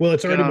 well,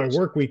 it's already my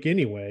work week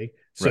anyway.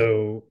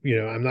 So,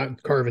 I'm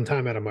not carving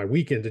time out of my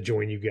weekend to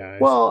join you guys.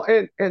 Well,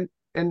 and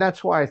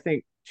that's why I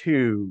think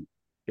too,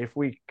 if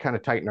we kind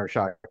of tighten our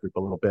shot group a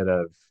little bit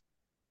of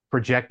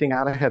projecting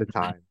out ahead of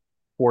time,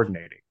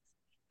 coordinating,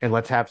 and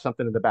let's have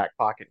something in the back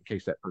pocket in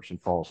case that person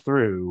falls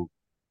through,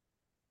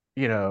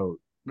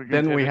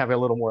 then we have a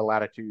little more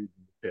latitude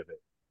to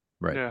pivot.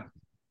 Right.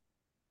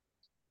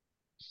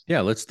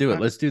 Yeah, let's do it.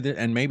 Let's do that.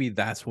 And maybe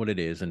that's what it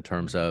is in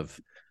terms of,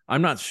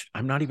 I'm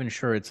not even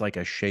sure it's like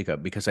a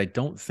shakeup because I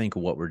don't think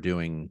what we're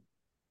doing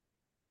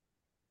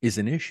is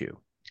an issue.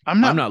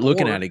 I'm not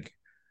looking at it.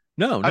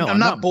 No, I'm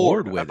not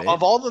bored with it.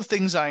 Of all the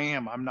things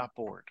I'm not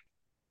bored.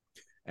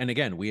 And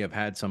again, we have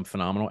had some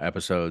phenomenal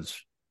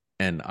episodes,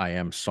 and I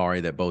am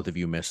sorry that both of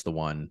you missed the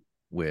one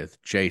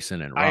with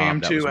Jason and Rob. I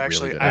am too,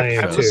 actually.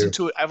 I've listened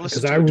to it. I've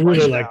listened to it. Because I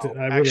really liked it.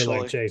 I really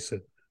liked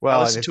Jason. Well,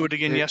 I listened to it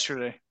again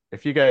yesterday.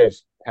 If you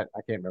guys, I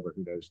can't remember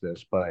who knows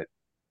this, but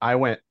I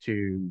went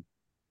to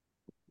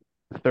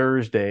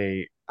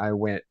Thursday. I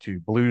went to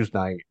Blues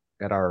Night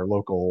at our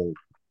local.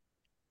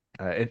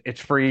 It's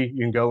free.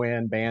 You can go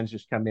in. Bands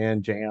just come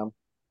in, jam.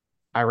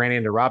 I ran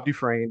into Rob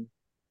Dufresne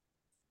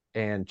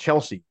and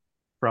Chelsea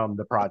from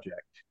the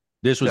project.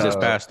 This was this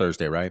past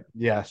Thursday, right?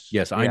 Yes.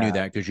 Yes, I knew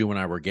that because you and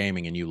I were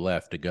gaming and you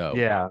left to go.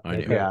 Yeah. I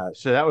knew. Yeah.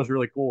 So that was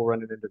really cool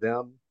running into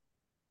them.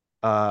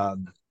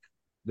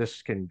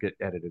 This can get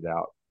edited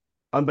out.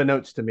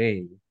 Unbeknownst to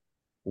me,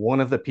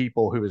 one of the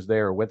people who was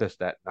there with us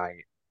that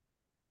night,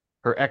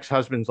 her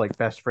ex-husband's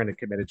best friend had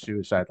committed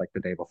suicide the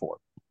day before.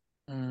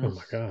 Oh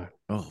my God.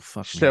 Oh,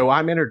 fuck. So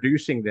I'm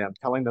introducing them,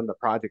 telling them the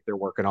project they're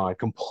working on,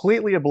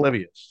 completely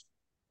oblivious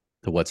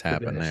to what's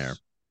happened there.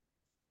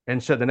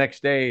 And so the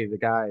next day, the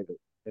guy that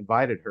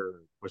invited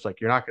her was like,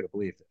 "You're not going to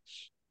believe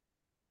this."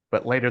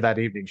 But later that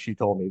evening, she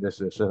told me this,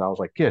 and I was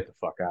like, "Get the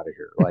fuck out of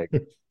here!"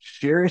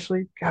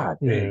 Seriously, God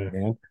dang,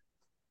 man.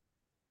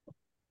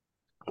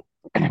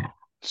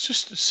 It's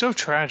just so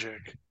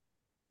tragic.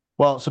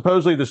 Well,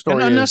 supposedly the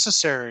story and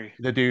unnecessary.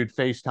 Is the dude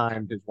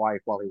FaceTimed his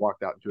wife while he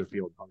walked out into a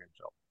field and hung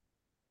himself.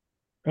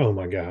 Oh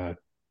my God.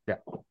 Yeah.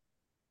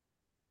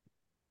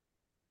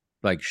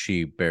 Like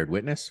she bared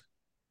witness?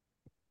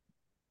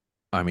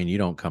 I mean, you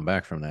don't come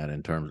back from that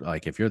in terms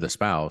if you're the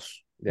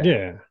spouse.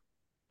 Yeah.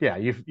 Yeah,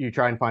 you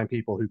try and find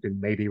people who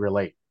can maybe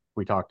relate.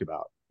 We talked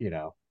about,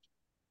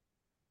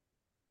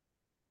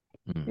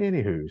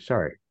 Anywho,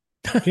 sorry.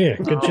 Yeah,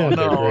 good job.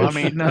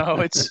 No,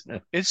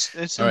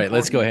 it's all right.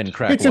 Let's go ahead and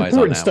crack it's wise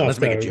on that stuff, Let's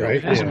make it joke.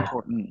 Right? It's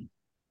important.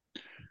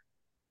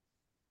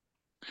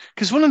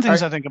 Because one of the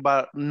things I think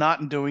about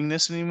not doing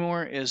this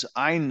anymore is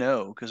I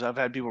know because I've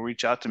had people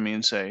reach out to me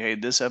and say, "Hey,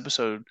 this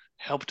episode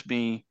helped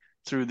me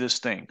through this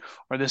thing,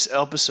 or this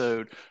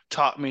episode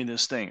taught me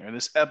this thing, or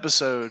this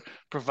episode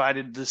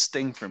provided this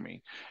thing for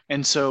me.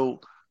 And so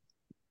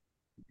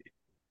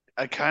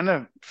I kind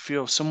of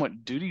feel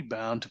somewhat duty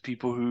bound to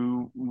people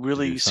who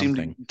really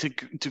seem to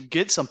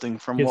get something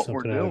from what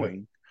we're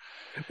doing.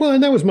 Well,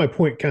 and that was my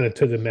point, kind of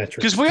to the metrics.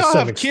 Because we all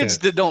have kids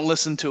that don't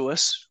listen to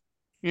us,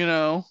 you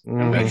know,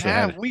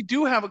 and we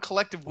do have a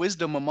collective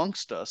wisdom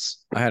amongst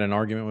us. I had an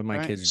argument with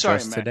my kids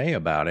just today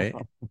about it.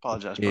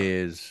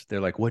 Apologize.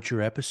 They're like, "What's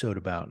your episode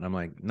about?" And I'm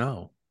like,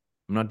 "No,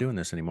 I'm not doing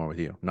this anymore with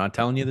you. I'm not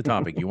telling you the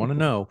topic. You want to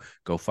know?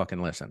 Go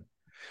fucking listen."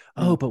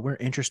 Oh, but we're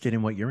interested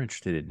in what you're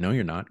interested in. No,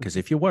 you're not. Because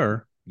if you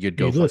were, you'd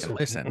go fucking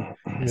listen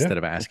instead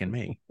of asking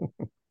me.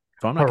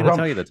 So I'm not going to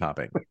tell you the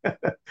topic.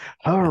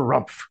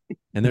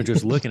 And they're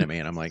just looking at me,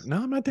 and I'm like, no,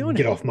 I'm not doing it.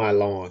 Get off my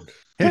lawn.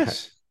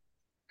 Yes.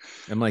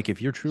 I'm like,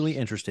 if you're truly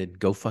interested,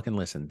 go fucking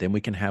listen. Then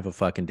we can have a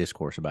fucking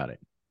discourse about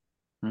it.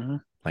 Plain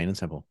and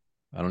simple.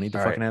 I don't need to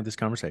have this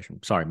conversation.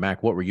 Sorry,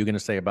 Mac, what were you going to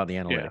say about the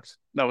analytics?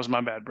 Yeah, that was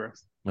my bad, bro.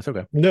 That's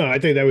okay. No, I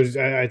think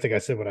I think I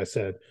said what I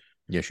said.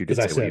 Yes, you did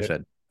say what you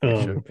said.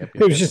 It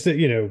was just that,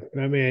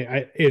 I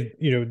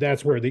mean,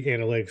 that's where the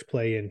analytics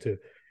play into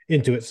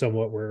it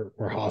somewhat, where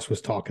Haas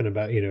was talking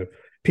about,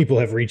 people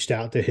have reached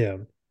out to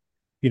him,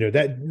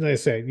 that, like I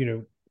say,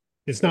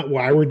 it's not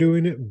why we're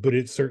doing it, but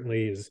it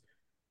certainly is,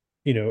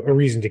 a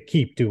reason to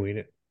keep doing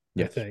it.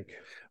 Yes. I think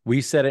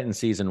we said it in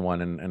season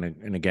 1,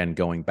 and again,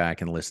 going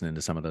back and listening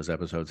to some of those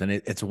episodes, and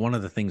it's one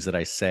of the things that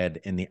I said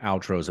in the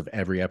outros of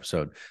every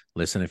episode.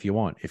 Listen if you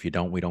want. If you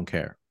don't, we don't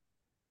care.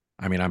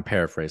 I mean, I'm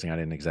paraphrasing. I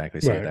didn't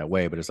exactly say it that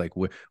way, but it's like,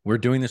 we're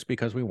doing this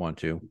because we want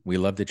to. We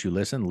love that you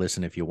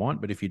listen if you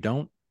want, but if you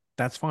don't,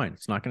 that's fine.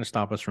 It's not going to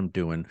stop us from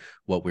doing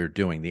what we're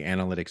doing. The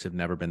analytics have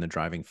never been the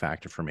driving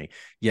factor for me.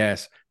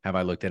 Yes. Have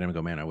I looked at him and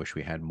go, man, I wish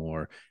we had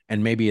more.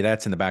 And maybe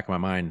that's in the back of my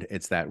mind.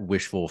 It's that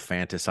wishful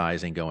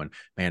fantasizing going,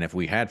 man, if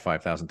we had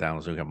 5,000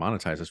 downloads, we could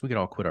monetize this. We could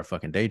all quit our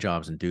fucking day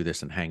jobs and do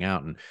this and hang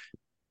out. And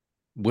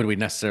would we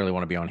necessarily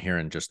want to be on here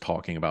and just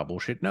talking about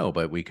bullshit? No,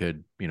 but we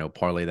could,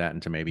 parlay that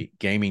into maybe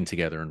gaming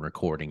together and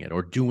recording it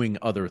or doing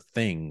other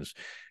things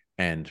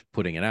and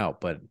putting it out.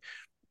 But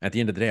at the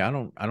end of the day, I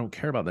don't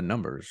care about the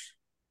numbers.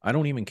 I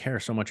don't even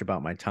care so much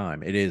about my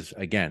time. It is,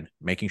 again,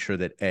 making sure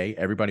that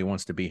everybody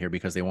wants to be here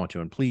because they want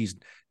to, and please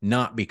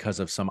not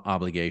because of some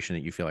obligation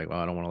that you feel like, well,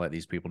 I don't want to let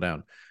these people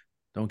down.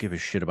 Don't give a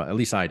shit about, at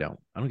least I don't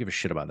give a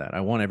shit about that.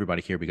 I want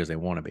everybody here because they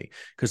want to be,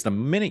 because the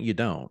minute you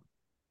don't,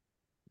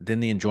 then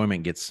the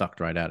enjoyment gets sucked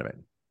right out of it.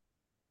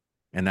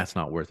 And that's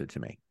not worth it to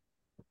me.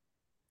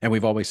 And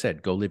we've always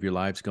said, go live your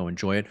lives, go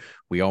enjoy it.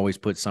 We always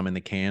put some in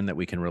the can that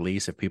we can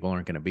release if people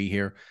aren't going to be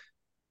here.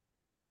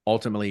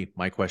 Ultimately,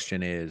 my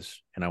question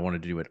is, and I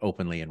wanted to do it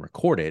openly and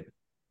record it,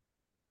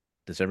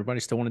 does everybody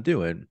still want to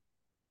do it?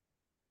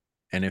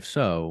 And if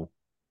so,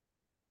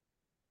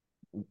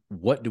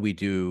 what do we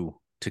do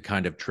to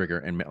kind of trigger?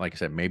 And like I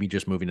said, maybe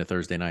just moving to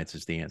Thursday nights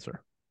is the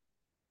answer.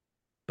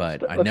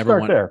 But I never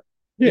want there.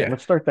 Yeah,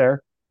 let's start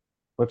there.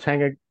 Let's try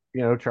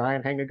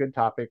and hang a good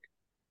topic.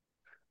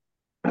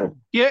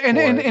 Yeah, and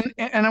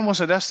I want to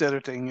say that's the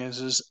other thing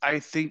is I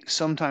think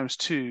sometimes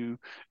too,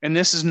 and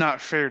this is not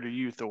fair to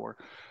you, Thor.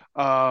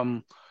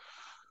 The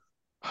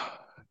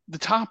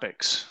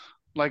topics,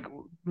 like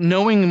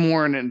knowing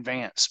more in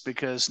advance,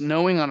 because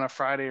knowing on a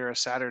Friday or a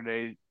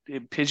Saturday,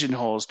 it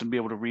pigeonholes to be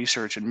able to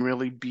research and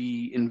really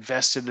be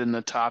invested in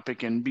the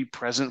topic and be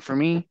present for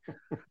me.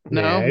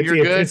 No, you're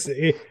good.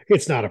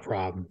 It's not a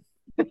problem.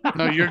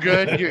 No, you're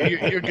good.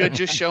 You're good.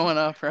 Just showing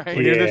up, right?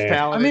 Well, you're this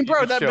talented. I mean,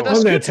 bro,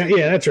 that's good.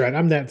 Yeah, that's right.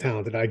 I'm that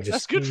talented.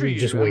 That's good for you.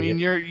 Just I mean,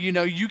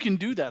 you can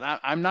do that.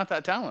 I'm not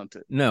that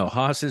talented. No,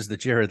 Haas is the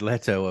Jared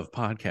Leto of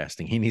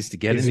podcasting. He needs to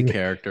get into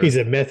character. He's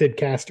a method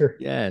caster.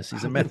 Yes,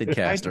 he's a method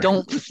caster. I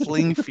don't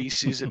fling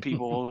feces at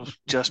people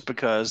just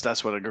because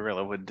that's what a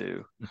gorilla would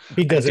do.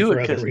 He does it for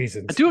other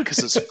reasons. I do it because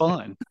it's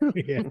fun.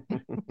 Yeah.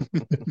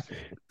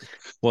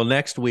 Well,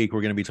 next week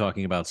we're going to be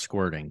talking about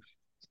squirting,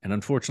 and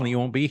unfortunately, you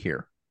won't be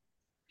here.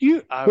 We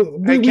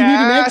need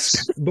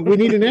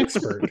an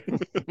expert.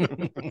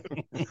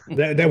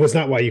 That was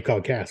not why you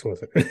called Cass,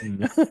 was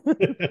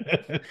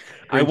it?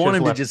 I want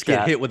him to just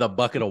get hit with a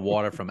bucket of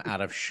water from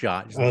out of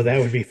shot. That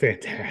would be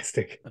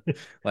fantastic.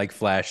 Like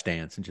flash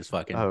dance and just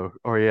fucking. Oh,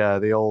 or yeah,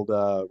 the old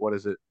what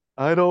is it?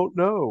 I don't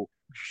know.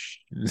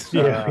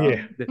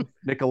 Yeah.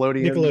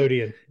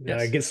 Nickelodeon.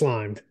 Yes. Get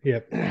slimed.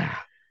 Yep.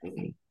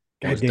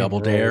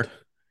 Double Dare.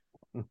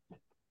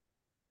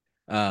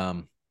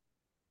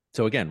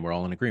 So again, we're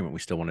all in agreement.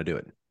 We still want to do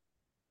it.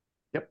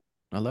 Yep.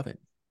 I love it.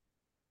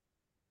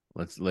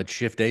 Let's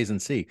shift days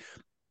and see.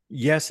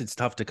 Yes, it's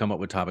tough to come up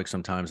with topics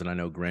sometimes. And I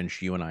know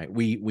Grinch, you and I,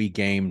 we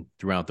game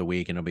throughout the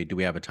week and it'll be, do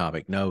we have a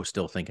topic? No,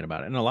 still thinking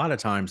about it. And a lot of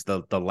times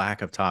the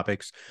lack of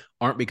topics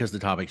aren't because the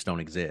topics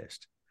don't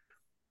exist.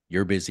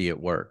 You're busy at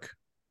work.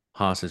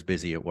 Haas is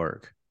busy at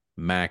work.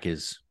 Mac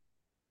is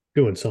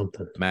doing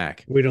something.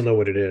 We don't know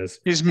what it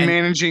is. He's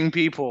managing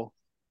people.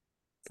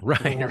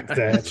 Right.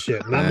 That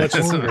shit. Not much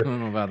longer. I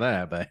don't know about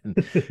that, but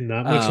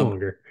not much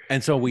longer.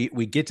 And so we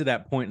get to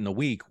that point in the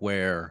week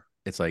where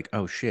it's like,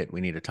 oh shit,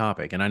 we need a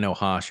topic. And I know,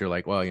 Haas, you're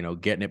like, well,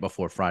 getting it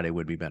before Friday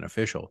would be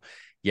beneficial.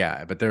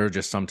 Yeah, but there are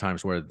just some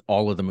times where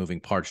all of the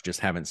moving parts just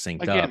haven't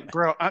synced Again, up.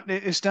 bro,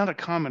 it's not a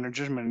comment or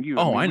judgment on you.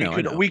 Oh, I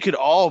know. we could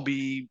all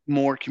be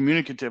more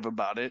communicative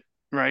about it,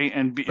 right?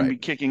 And be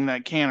Right. kicking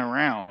that can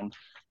around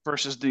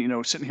versus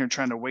sitting here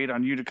trying to wait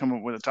on you to come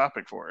up with a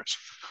topic for us.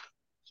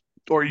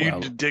 Or you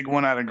to dig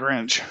one out of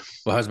Grinch.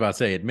 Well, I was about to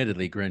say,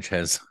 admittedly, Grinch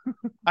has.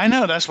 I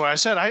know, that's why I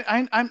said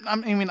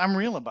I'm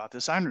real about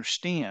this. I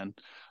understand.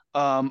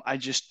 I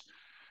just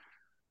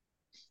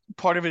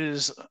part of it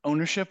is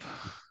ownership.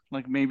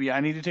 Like maybe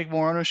I need to take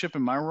more ownership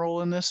in my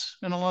role in this,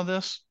 in all of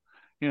this.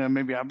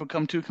 Maybe I've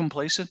become too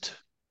complacent.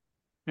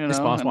 It's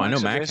possible. And I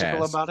know Mac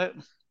lackadaisical has. about it.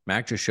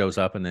 Mac just shows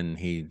up and then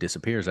he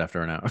disappears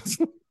after an hour.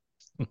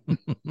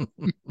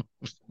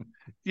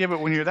 Yeah,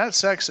 but when you're that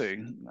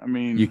sexy, I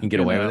mean, you can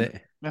get away with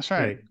it. That's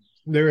right.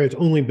 There has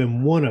only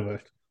been one of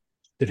us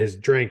that has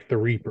drank the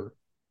Reaper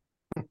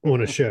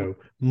on a show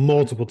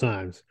multiple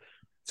times.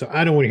 So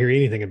I don't want to hear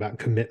anything about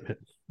commitment.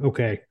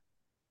 Okay.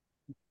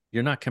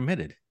 You're not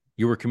committed.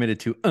 You were committed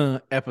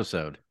to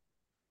episode.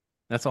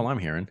 That's all I'm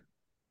hearing.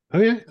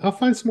 Oh, yeah. I'll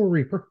find some more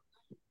Reaper.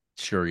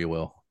 Sure you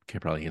will. Okay,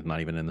 probably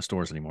not even in the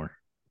stores anymore.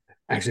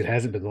 Actually, it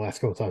hasn't been the last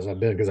couple times I've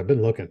been because I've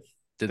been looking.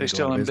 Did they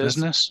still in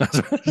business?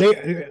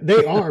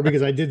 they are,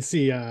 because I did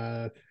see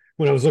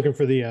when I was looking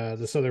for the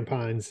Southern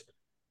Pines,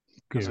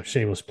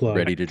 shameless plug.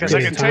 Ready to because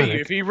I can tell you,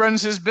 if he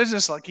runs his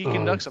business like he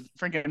conducts a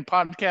freaking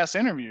podcast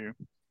interview.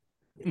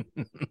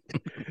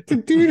 The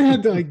dude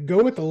had to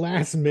go at the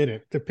last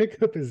minute to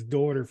pick up his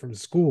daughter from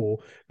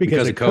school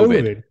because of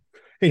COVID,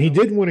 and he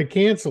didn't want to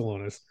cancel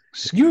on us.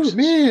 Excuses.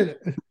 Man,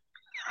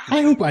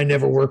 I hope I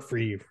never work for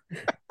you.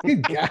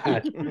 Good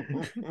God,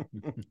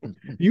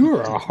 you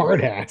are a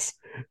hard ass.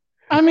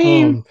 I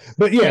mean,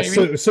 but yeah,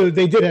 so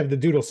they did have the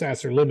Doodle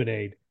Sasser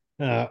Lemonade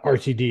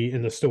RTD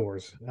in the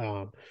stores.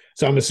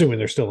 So I'm assuming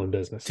they're still in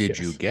business. Did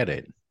you get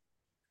it?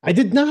 I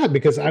did not,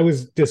 because I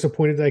was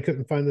disappointed that I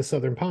couldn't find the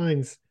Southern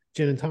Pines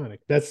gin and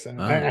tonic.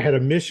 I had a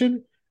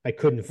mission. I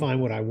couldn't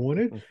find what I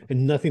wanted,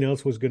 and nothing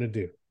else was going to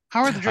do.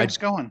 How are the drinks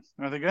going?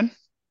 Are they good?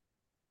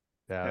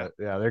 Yeah,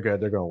 they're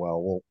good. They're going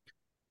well. We'll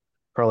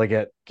probably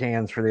get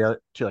cans for the other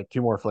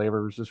two more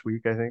flavors this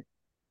week, I think.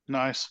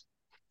 Nice.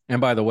 And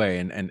by the way,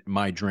 and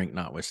my drink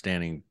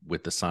notwithstanding,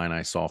 with the sign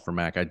I saw for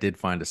Mac, I did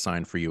find a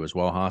sign for you as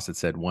well, Haas. It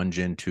said 1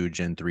 gin, 2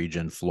 gin, 3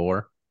 gin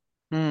floor.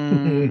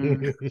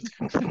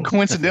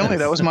 Coincidentally,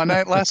 that was my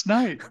night last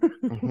night.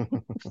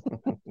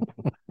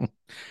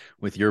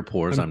 With your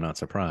pours, I'm not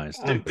surprised.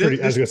 I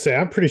was gonna say,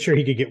 I'm pretty sure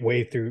he could get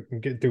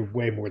through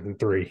way more than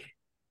 3.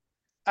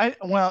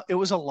 It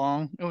was a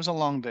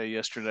long day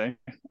yesterday.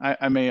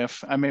 I may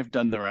have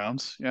done the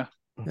rounds. Yeah,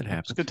 it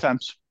happens. It's good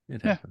times.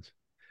 It happens.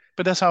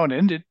 But that's how it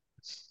ended.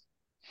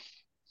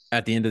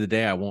 At the end of the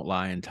day, I won't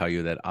lie and tell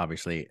you that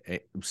obviously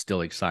I'm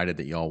still excited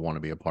that y'all want to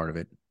be a part of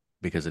it,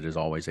 because it is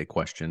always a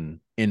question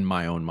in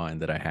my own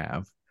mind that I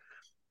have.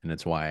 And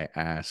it's why I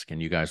ask.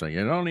 And you guys are like,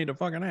 you don't need to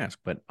fucking ask,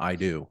 but I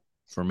do,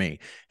 for me.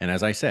 And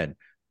as I said,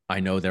 I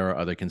know there are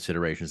other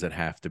considerations that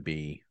have to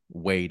be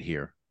weighed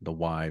here, the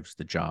wives,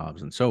 the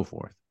jobs, and so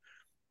forth.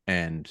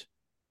 And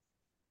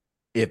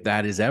if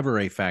that is ever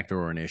a factor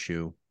or an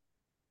issue,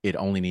 it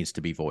only needs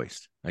to be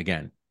voiced.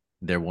 Again,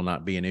 there will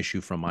not be an issue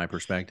from my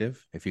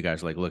perspective. If you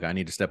guys are like, look, I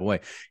need to step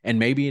away. And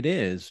maybe it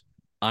is,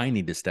 I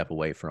need to step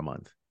away for a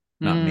month.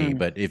 Not me,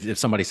 but if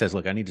somebody says,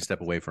 look, I need to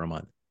step away for a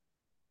month,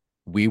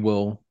 we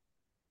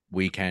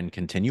can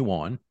continue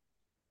on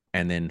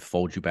and then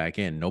fold you back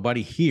in.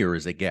 Nobody here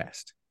is a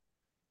guest.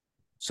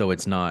 So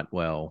it's not,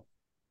 well.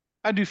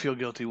 I do feel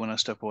guilty when I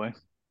step away.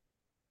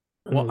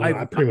 Well,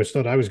 I pretty much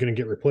thought I was going to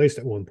get replaced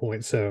at one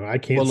point, so I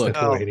can't step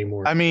away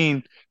anymore. I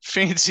mean,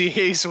 Fancy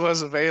Ace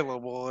was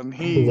available, and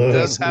he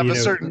does have a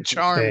certain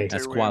charm.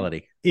 That's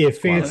quality. If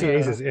Fancy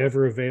Ace is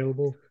ever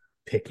available,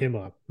 pick him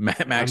up.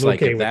 Mac's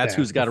like, if that's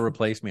who's got to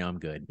replace me, I'm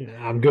good.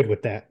 Yeah, I'm good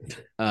with that.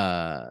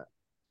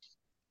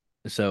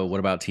 So what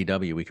about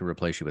TW? We could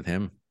replace you with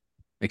him.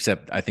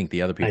 Except I think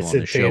the other people on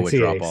the show would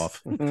drop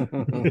off.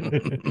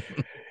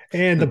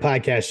 And the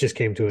podcast just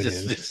came to an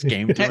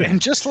end. And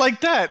just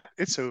like that,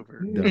 it's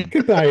over.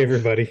 Goodbye,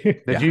 everybody.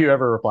 Did you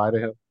ever reply to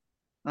him?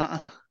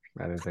 I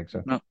didn't think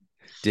so. No.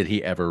 Did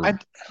he ever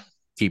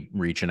keep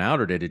reaching out,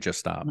 or did it just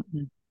stop?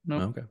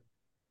 No. Okay.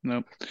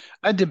 No.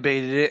 I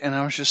debated it, and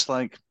I was just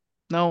like,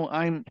 no,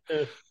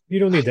 you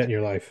don't need that in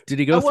your life. Did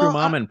he go through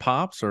mom and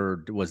pops,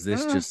 or was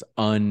this just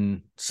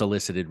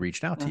unsolicited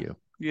reached out to you?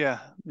 Yeah,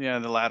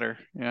 the latter.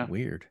 Yeah.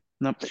 Weird.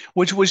 No,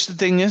 which the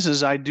thing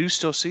is I do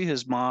still see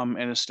his mom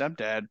and his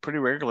stepdad pretty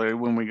regularly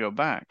when we go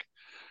back,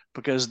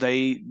 because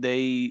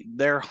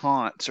their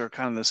haunts are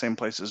kind of the same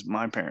places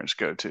my parents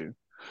go to.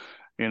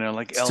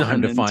 Like it's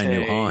time to find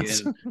new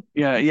haunts.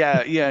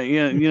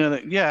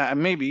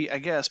 Maybe, I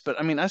guess, but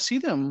I mean, I see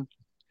them.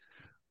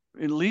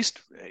 At least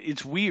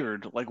it's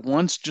weird. Like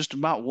just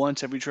about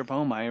once every trip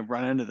home, I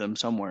run into them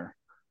somewhere,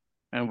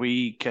 and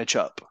we catch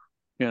up,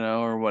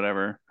 or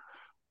whatever.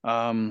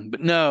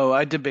 But no,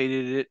 I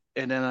debated it,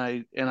 and then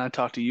I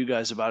talked to you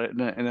guys about it, and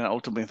then I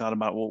ultimately thought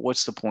about, well,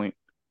 what's the point?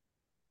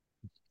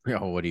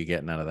 Oh, what are you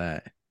getting out of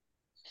that?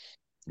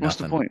 What's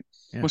the Nothing. point?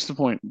 Yeah. What's the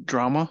point?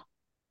 Drama?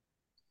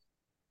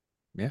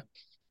 Yeah.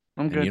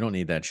 I'm And good. you don't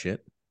need that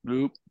shit.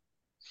 Nope.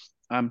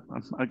 I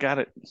got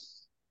it.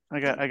 I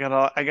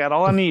got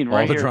all I need All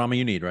right the here. drama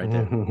you need right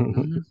there.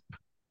 Mhm.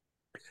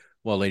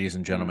 Well, ladies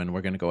and gentlemen,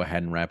 we're going to go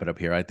ahead and wrap it up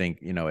here. I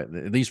think,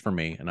 at least for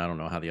me, and I don't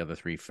know how the other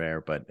three fare,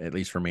 but at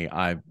least for me,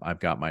 I've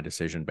got my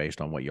decision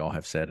based on what y'all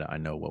have said. I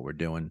know what we're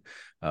doing.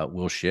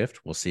 We'll shift.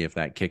 We'll see if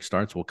that kick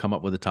starts. We'll come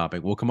up with a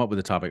topic. We'll come up with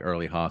a topic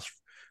early, Haas,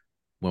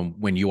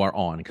 when you are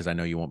on, because I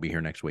know you won't be here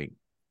next week.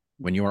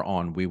 When you are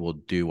on, we will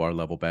do our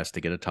level best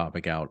to get a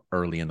topic out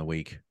early in the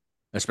week,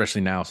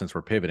 especially now since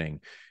we're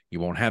pivoting.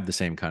 You won't have the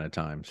same kind of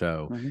time.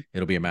 So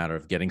it'll be a matter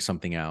of getting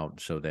something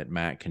out so that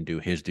Matt can do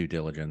his due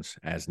diligence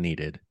as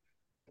needed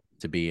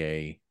to be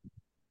a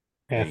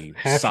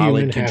half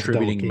solid human,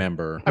 contributing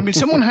member. I mean,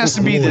 someone has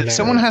to be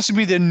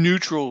the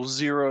neutral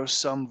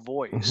zero-sum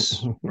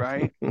voice,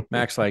 right?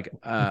 Max, like,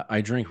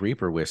 I drink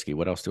Reaper whiskey.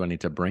 What else do I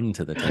need to bring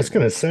to the table? I was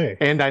gonna say,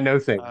 and I know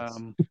things.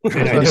 And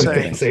I know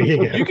things.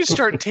 You could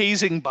start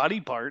tasing body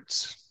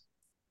parts.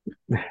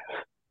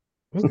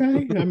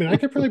 Okay, I mean, I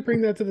could probably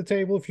bring that to the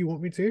table if you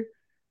want me to.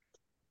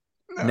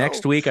 No,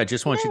 next week, I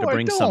just want you to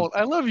bring some.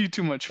 I love you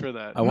too much for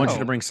that. I want you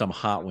to bring some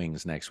hot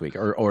wings next week,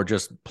 or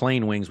just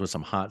plain wings with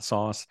some hot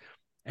sauce.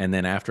 And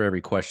then after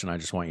every question, I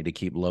just want you to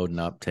keep loading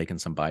up, taking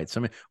some bites. I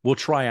mean, we'll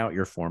try out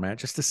your format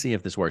just to see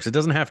if this works. It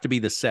doesn't have to be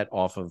the set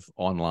off of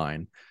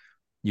online.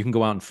 You can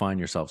go out and find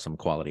yourself some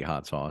quality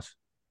hot sauce.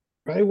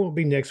 Probably won't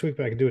be next week,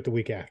 but I can do it the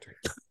week after.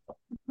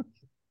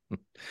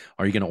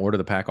 Are you going to order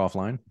the pack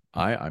offline?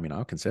 I mean,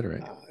 I'll consider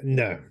it.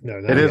 No.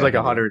 It is like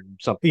 100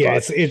 something. Yeah,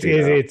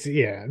 it's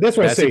yeah. That's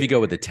why I say if you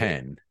go with the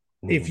 10.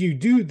 If you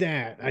do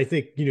that, I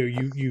think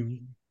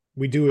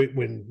we do it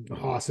when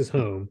Haas is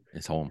home.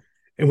 It's home.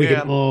 And we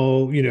can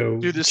all, do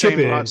the chip same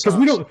in because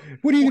we don't.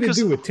 What are you going to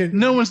do with 10?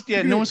 No one's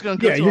going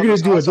to. Yeah, you're going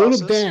to do a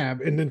little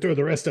dab and then throw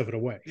the rest of it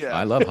away. Yeah,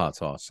 I love hot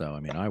sauce, so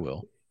I mean, I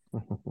will.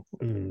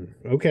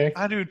 Okay,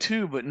 I do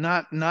too, but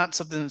not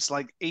something that's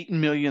like 8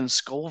 million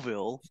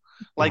Scoville.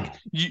 Like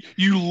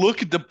you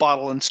look at the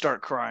bottle and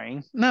start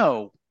crying.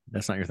 No,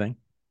 that's not your thing.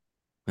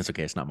 That's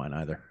okay. It's not mine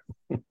either.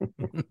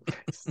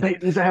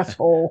 Satan's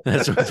asshole.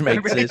 That's what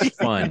makes this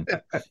fun.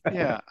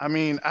 Yeah, I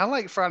mean, I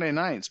like Friday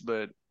nights,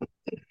 but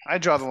I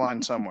draw the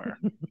line somewhere.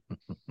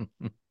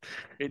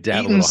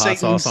 Dab a little hot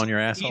sauce on your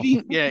asshole.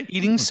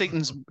 Eating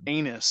Satan's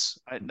anus.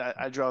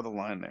 I draw the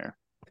line there.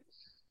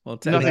 Well,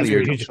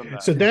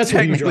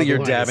 technically, you're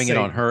dabbing it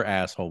on her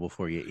asshole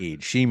before you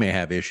eat. She may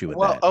have issue with that.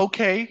 Well,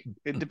 okay.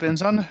 It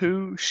depends on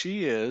who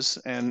she is.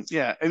 And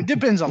yeah, it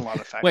depends on a lot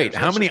of factors. Wait,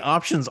 how many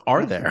options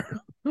are there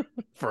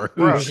for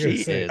who she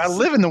is? I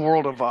live in the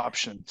world of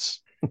options.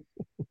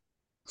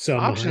 So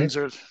options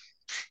are...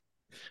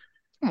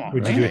 Come on.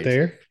 Would you do it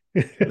there?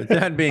 With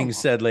that being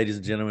said, ladies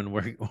and gentlemen,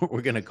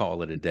 we're going to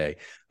call it a day.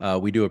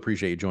 We do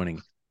appreciate you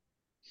joining.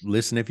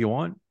 Listen if you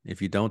want.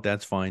 If you don't,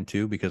 that's fine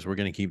too, because we're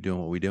going to keep doing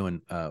what we do.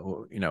 And,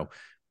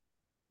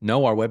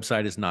 no, our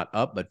website is not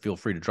up, but feel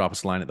free to drop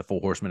us a line at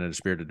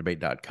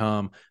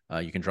thefullhorseman@aspiritodebate.com.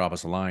 You can drop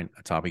us a line,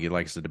 a topic you'd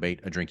like us to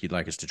debate, a drink you'd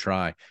like us to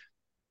try.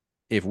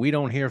 If we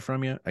don't hear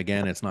from you,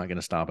 again, it's not going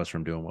to stop us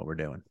from doing what we're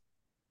doing.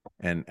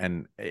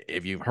 And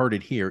if you've heard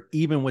it here,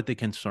 even with the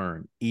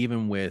concern,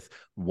 even with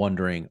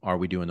wondering, are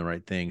we doing the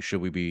right thing?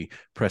 Should we be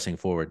pressing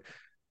forward?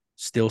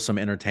 Still some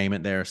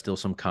entertainment there, still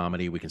some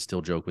comedy. We can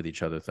still joke with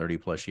each other. 30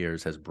 plus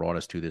years has brought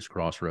us to this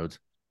crossroads.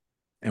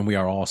 And we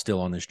are all still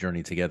on this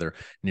journey together,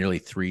 nearly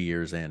 3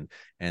 years in.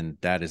 And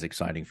that is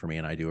exciting for me.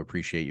 And I do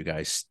appreciate you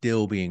guys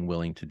still being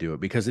willing to do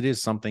it, because it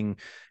is something,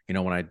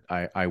 when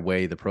I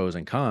weigh the pros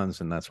and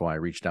cons, and that's why I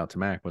reached out to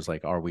Mac, was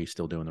like, are we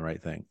still doing the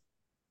right thing?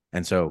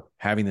 And so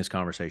having this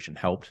conversation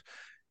helped.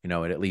 It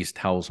at least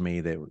tells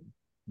me that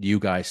you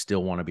guys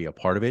still want to be a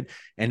part of it.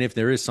 And if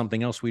there is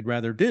something else we'd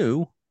rather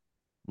do,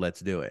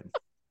 let's do it.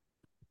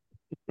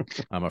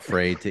 I'm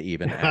afraid to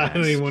even ask. I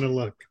don't even want to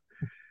look.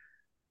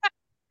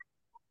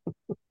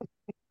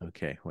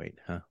 Okay, wait,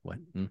 huh? What?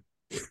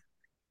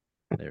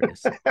 There it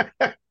is.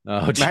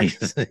 Oh,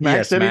 Jesus.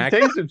 Yes, Mac.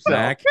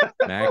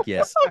 Mac,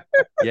 yes.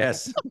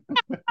 Yes.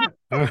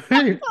 All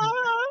right.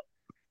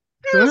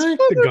 All right.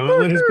 The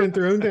gauntlet has been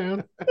thrown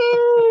down.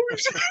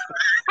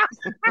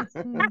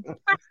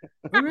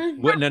 All right.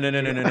 What? No.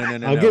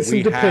 I'll get some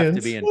we depends. Have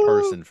to be in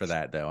person for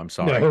that, though. I'm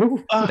sorry.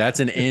 No. That's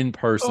an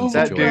in-person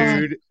That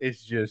situation. dude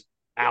is just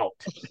out.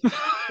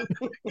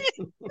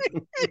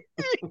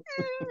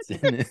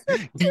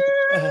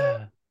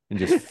 And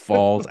just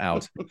falls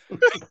out.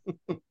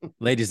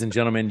 Ladies and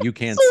gentlemen, you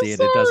can't see it.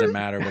 It doesn't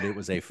matter, but it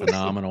was a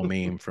phenomenal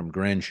meme from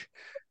Grinch.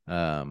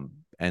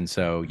 And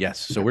so, yes,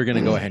 so we're going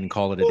to go ahead and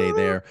call it a day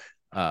there.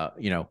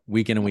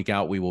 Week in and week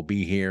out, we will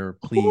be here.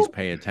 Please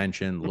pay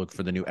attention. Look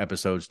for the new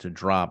episodes to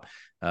drop.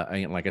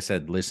 And like I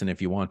said, listen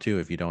if you want to.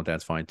 If you don't,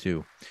 that's fine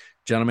too.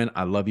 Gentlemen,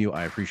 I love you.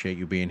 I appreciate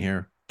you being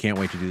here. Can't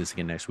wait to do this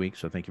again next week.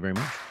 So thank you very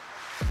much.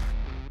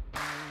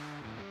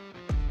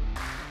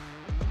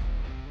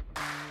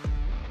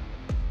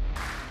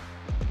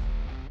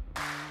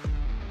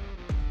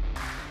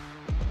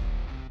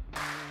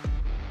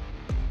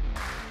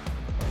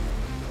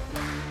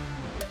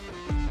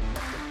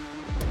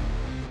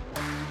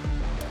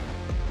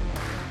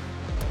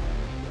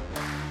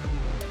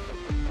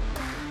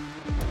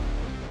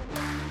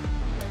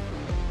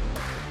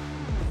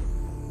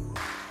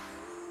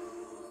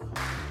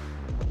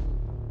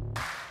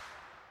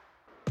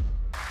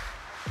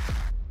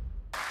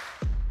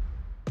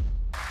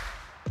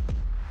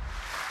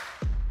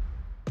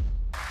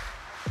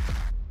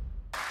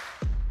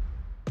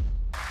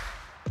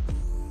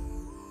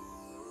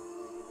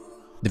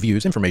 The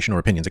views, information, or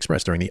opinions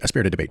expressed during the A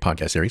Spirited Debate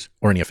podcast series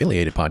or any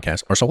affiliated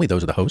podcast are solely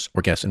those of the hosts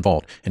or guests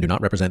involved and do not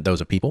represent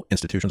those of people,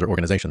 institutions, or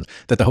organizations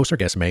that the host or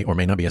guests may or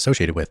may not be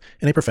associated with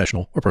in a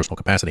professional or personal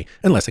capacity,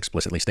 unless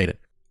explicitly stated.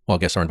 While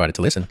guests are invited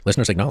to listen,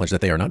 listeners acknowledge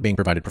that they are not being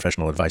provided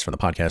professional advice from the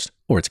podcast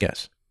or its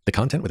guests. The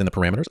content within the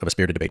parameters of A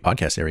Spirited Debate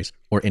podcast series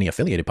or any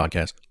affiliated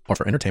podcast are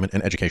for entertainment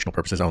and educational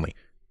purposes only.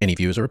 Any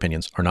views or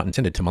opinions are not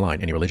intended to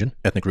malign any religion,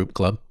 ethnic group,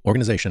 club,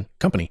 organization,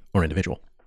 company, or individual.